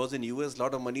 Because in US, a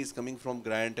lot of money is coming from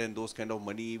grant and those kind of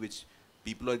money which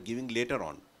people are giving later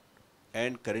on.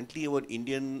 And currently our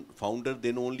Indian founder,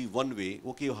 they know only one way,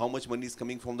 okay, how much money is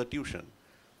coming from the tuition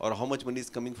or how much money is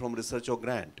coming from research or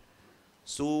grant.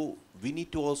 So we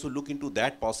need to also look into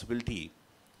that possibility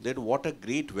that what a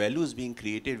great value is being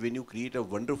created when you create a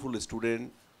wonderful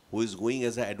student who is going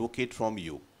as an advocate from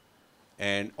you.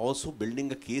 And also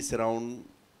building a case around,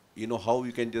 you know, how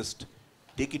you can just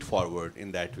take it forward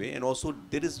in that way. And also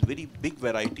there is very big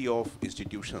variety of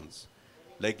institutions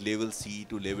like level C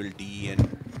to level D and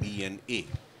B and A.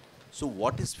 So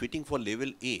what is fitting for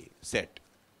level A set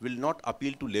will not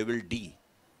appeal to level D.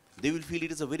 They will feel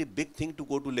it is a very big thing to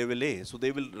go to level A, so they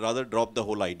will rather drop the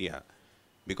whole idea.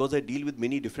 Because I deal with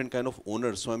many different kind of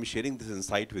owners, so I'm sharing this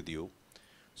insight with you.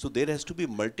 So there has to be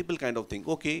multiple kind of thing.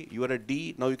 Okay, you are a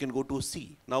D, now you can go to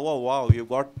C. Now, oh, wow, you've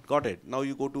got it. Now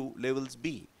you go to levels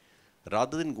B.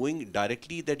 Rather than going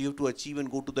directly that you have to achieve and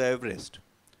go to the Everest.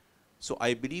 So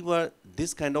I believe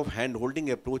this kind of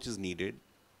hand-holding approach is needed.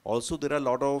 Also, there are a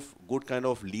lot of good kind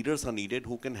of leaders are needed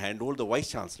who can handhold the vice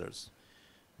chancellors.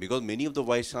 Because many of the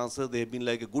vice chancellors, they have been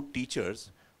like a good teachers,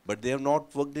 but they have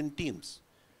not worked in teams.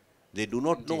 They do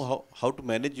not know how to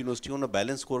manage university on a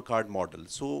balanced scorecard model.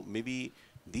 So maybe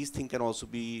these things can also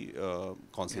be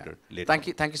considered later.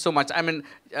 Thank you so much. I mean,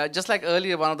 just like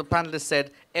earlier, one of the panelists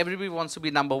said, everybody wants to be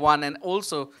 #1, and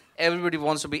also everybody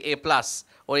wants to be A+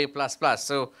 or A++.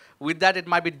 So with that, it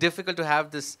might be difficult to have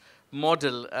this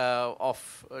model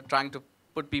of trying to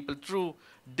put people through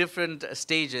different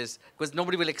stages, because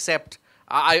nobody will accept.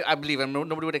 I believe, and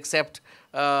nobody would accept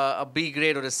a B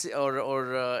grade or a C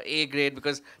or A grade,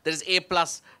 because there is A+.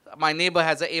 My neighbor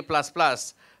has a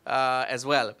A++ as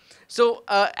well. So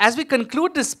as we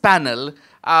conclude this panel,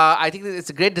 I think it's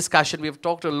a great discussion. We've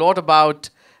talked a lot about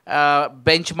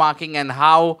benchmarking and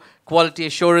how quality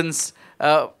assurance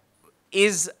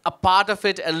is a part of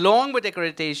it, along with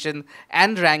accreditation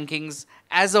and rankings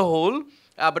as a whole.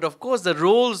 But of course, the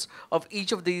roles of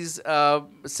each of these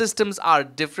systems are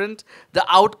different. The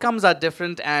outcomes are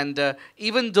different. And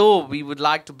even though we would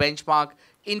like to benchmark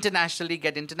internationally,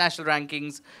 get international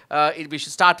rankings, we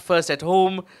should start first at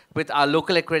home with our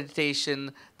local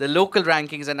accreditation, the local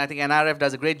rankings. And I think NRF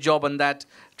does a great job on that,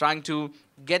 trying to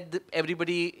get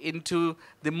everybody into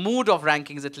the mood of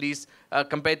rankings, at least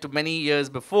compared to many years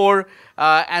before.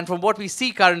 And from what we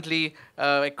see currently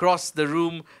across the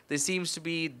room, there seems to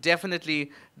be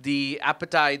definitely the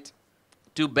appetite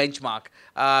to benchmark.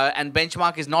 And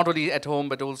benchmark is not only at home,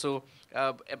 but also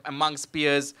amongst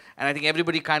peers. And I think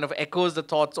everybody kind of echoes the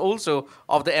thoughts also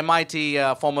of the MIT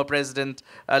former president,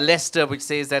 Lester, which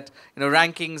says that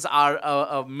rankings are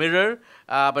a mirror,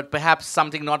 but perhaps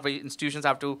something not where institutions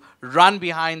have to run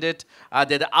behind it.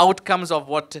 They're the outcomes of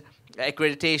what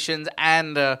accreditations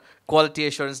and quality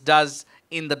assurance does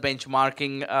in the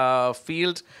benchmarking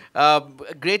field.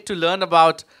 Great to learn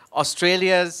about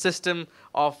Australia's system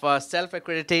of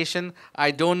self-accreditation.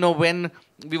 I don't know when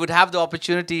we would have the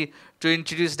opportunity to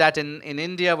introduce that in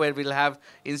India, where we'll have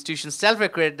institutions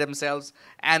self-accredit themselves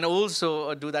and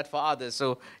also do that for others.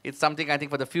 So it's something I think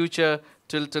for the future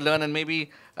to learn, and maybe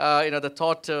the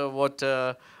thought what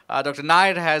Dr.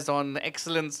 Nair has on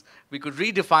excellence, we could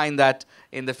redefine that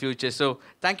in the future. So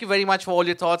thank you very much for all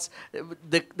your thoughts.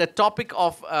 The topic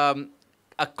of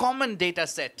a common data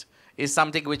set is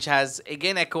something which has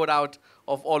again echoed out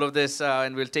of all of this,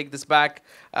 and we'll take this back.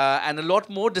 And a lot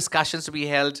more discussions to be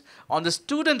held on the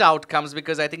student outcomes,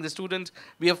 because I think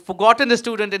we have forgotten the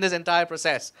student in this entire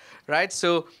process, right?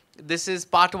 So this is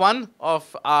part 1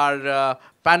 of our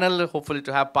panel, hopefully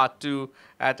to have part 2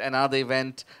 at another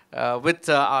event with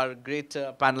our great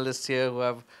panelists here who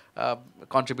have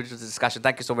contributed to the discussion.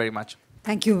 Thank you so very much.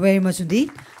 Thank you very much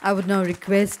indeed. I would now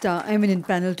request our eminent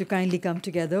panel to kindly come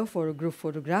together for a group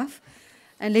photograph.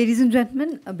 And ladies and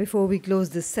gentlemen, before we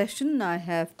close this session, I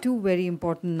have 2 very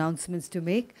important announcements to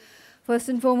make. First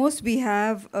and foremost, we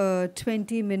have a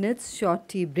 20 minutes short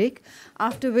tea break,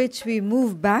 after which we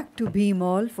move back to B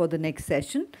Mall for the next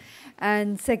session.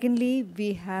 And secondly,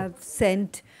 we have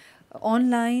sent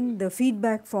online the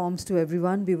feedback forms to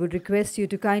everyone. We would request you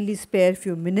to kindly spare a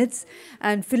few minutes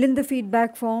and fill in the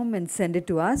feedback form and send it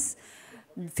to us.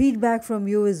 feedback from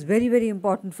you is very, very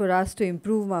important for us to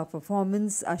improve our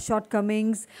performance, our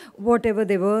shortcomings, whatever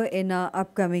they were in our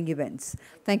upcoming events.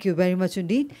 Thank you very much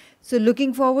indeed. So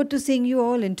looking forward to seeing you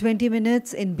all in 20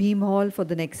 minutes in Beam Hall for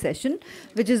the next session,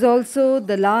 which is also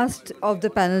the last of the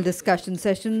panel discussion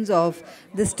sessions of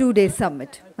this 2-day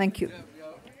summit. Thank you.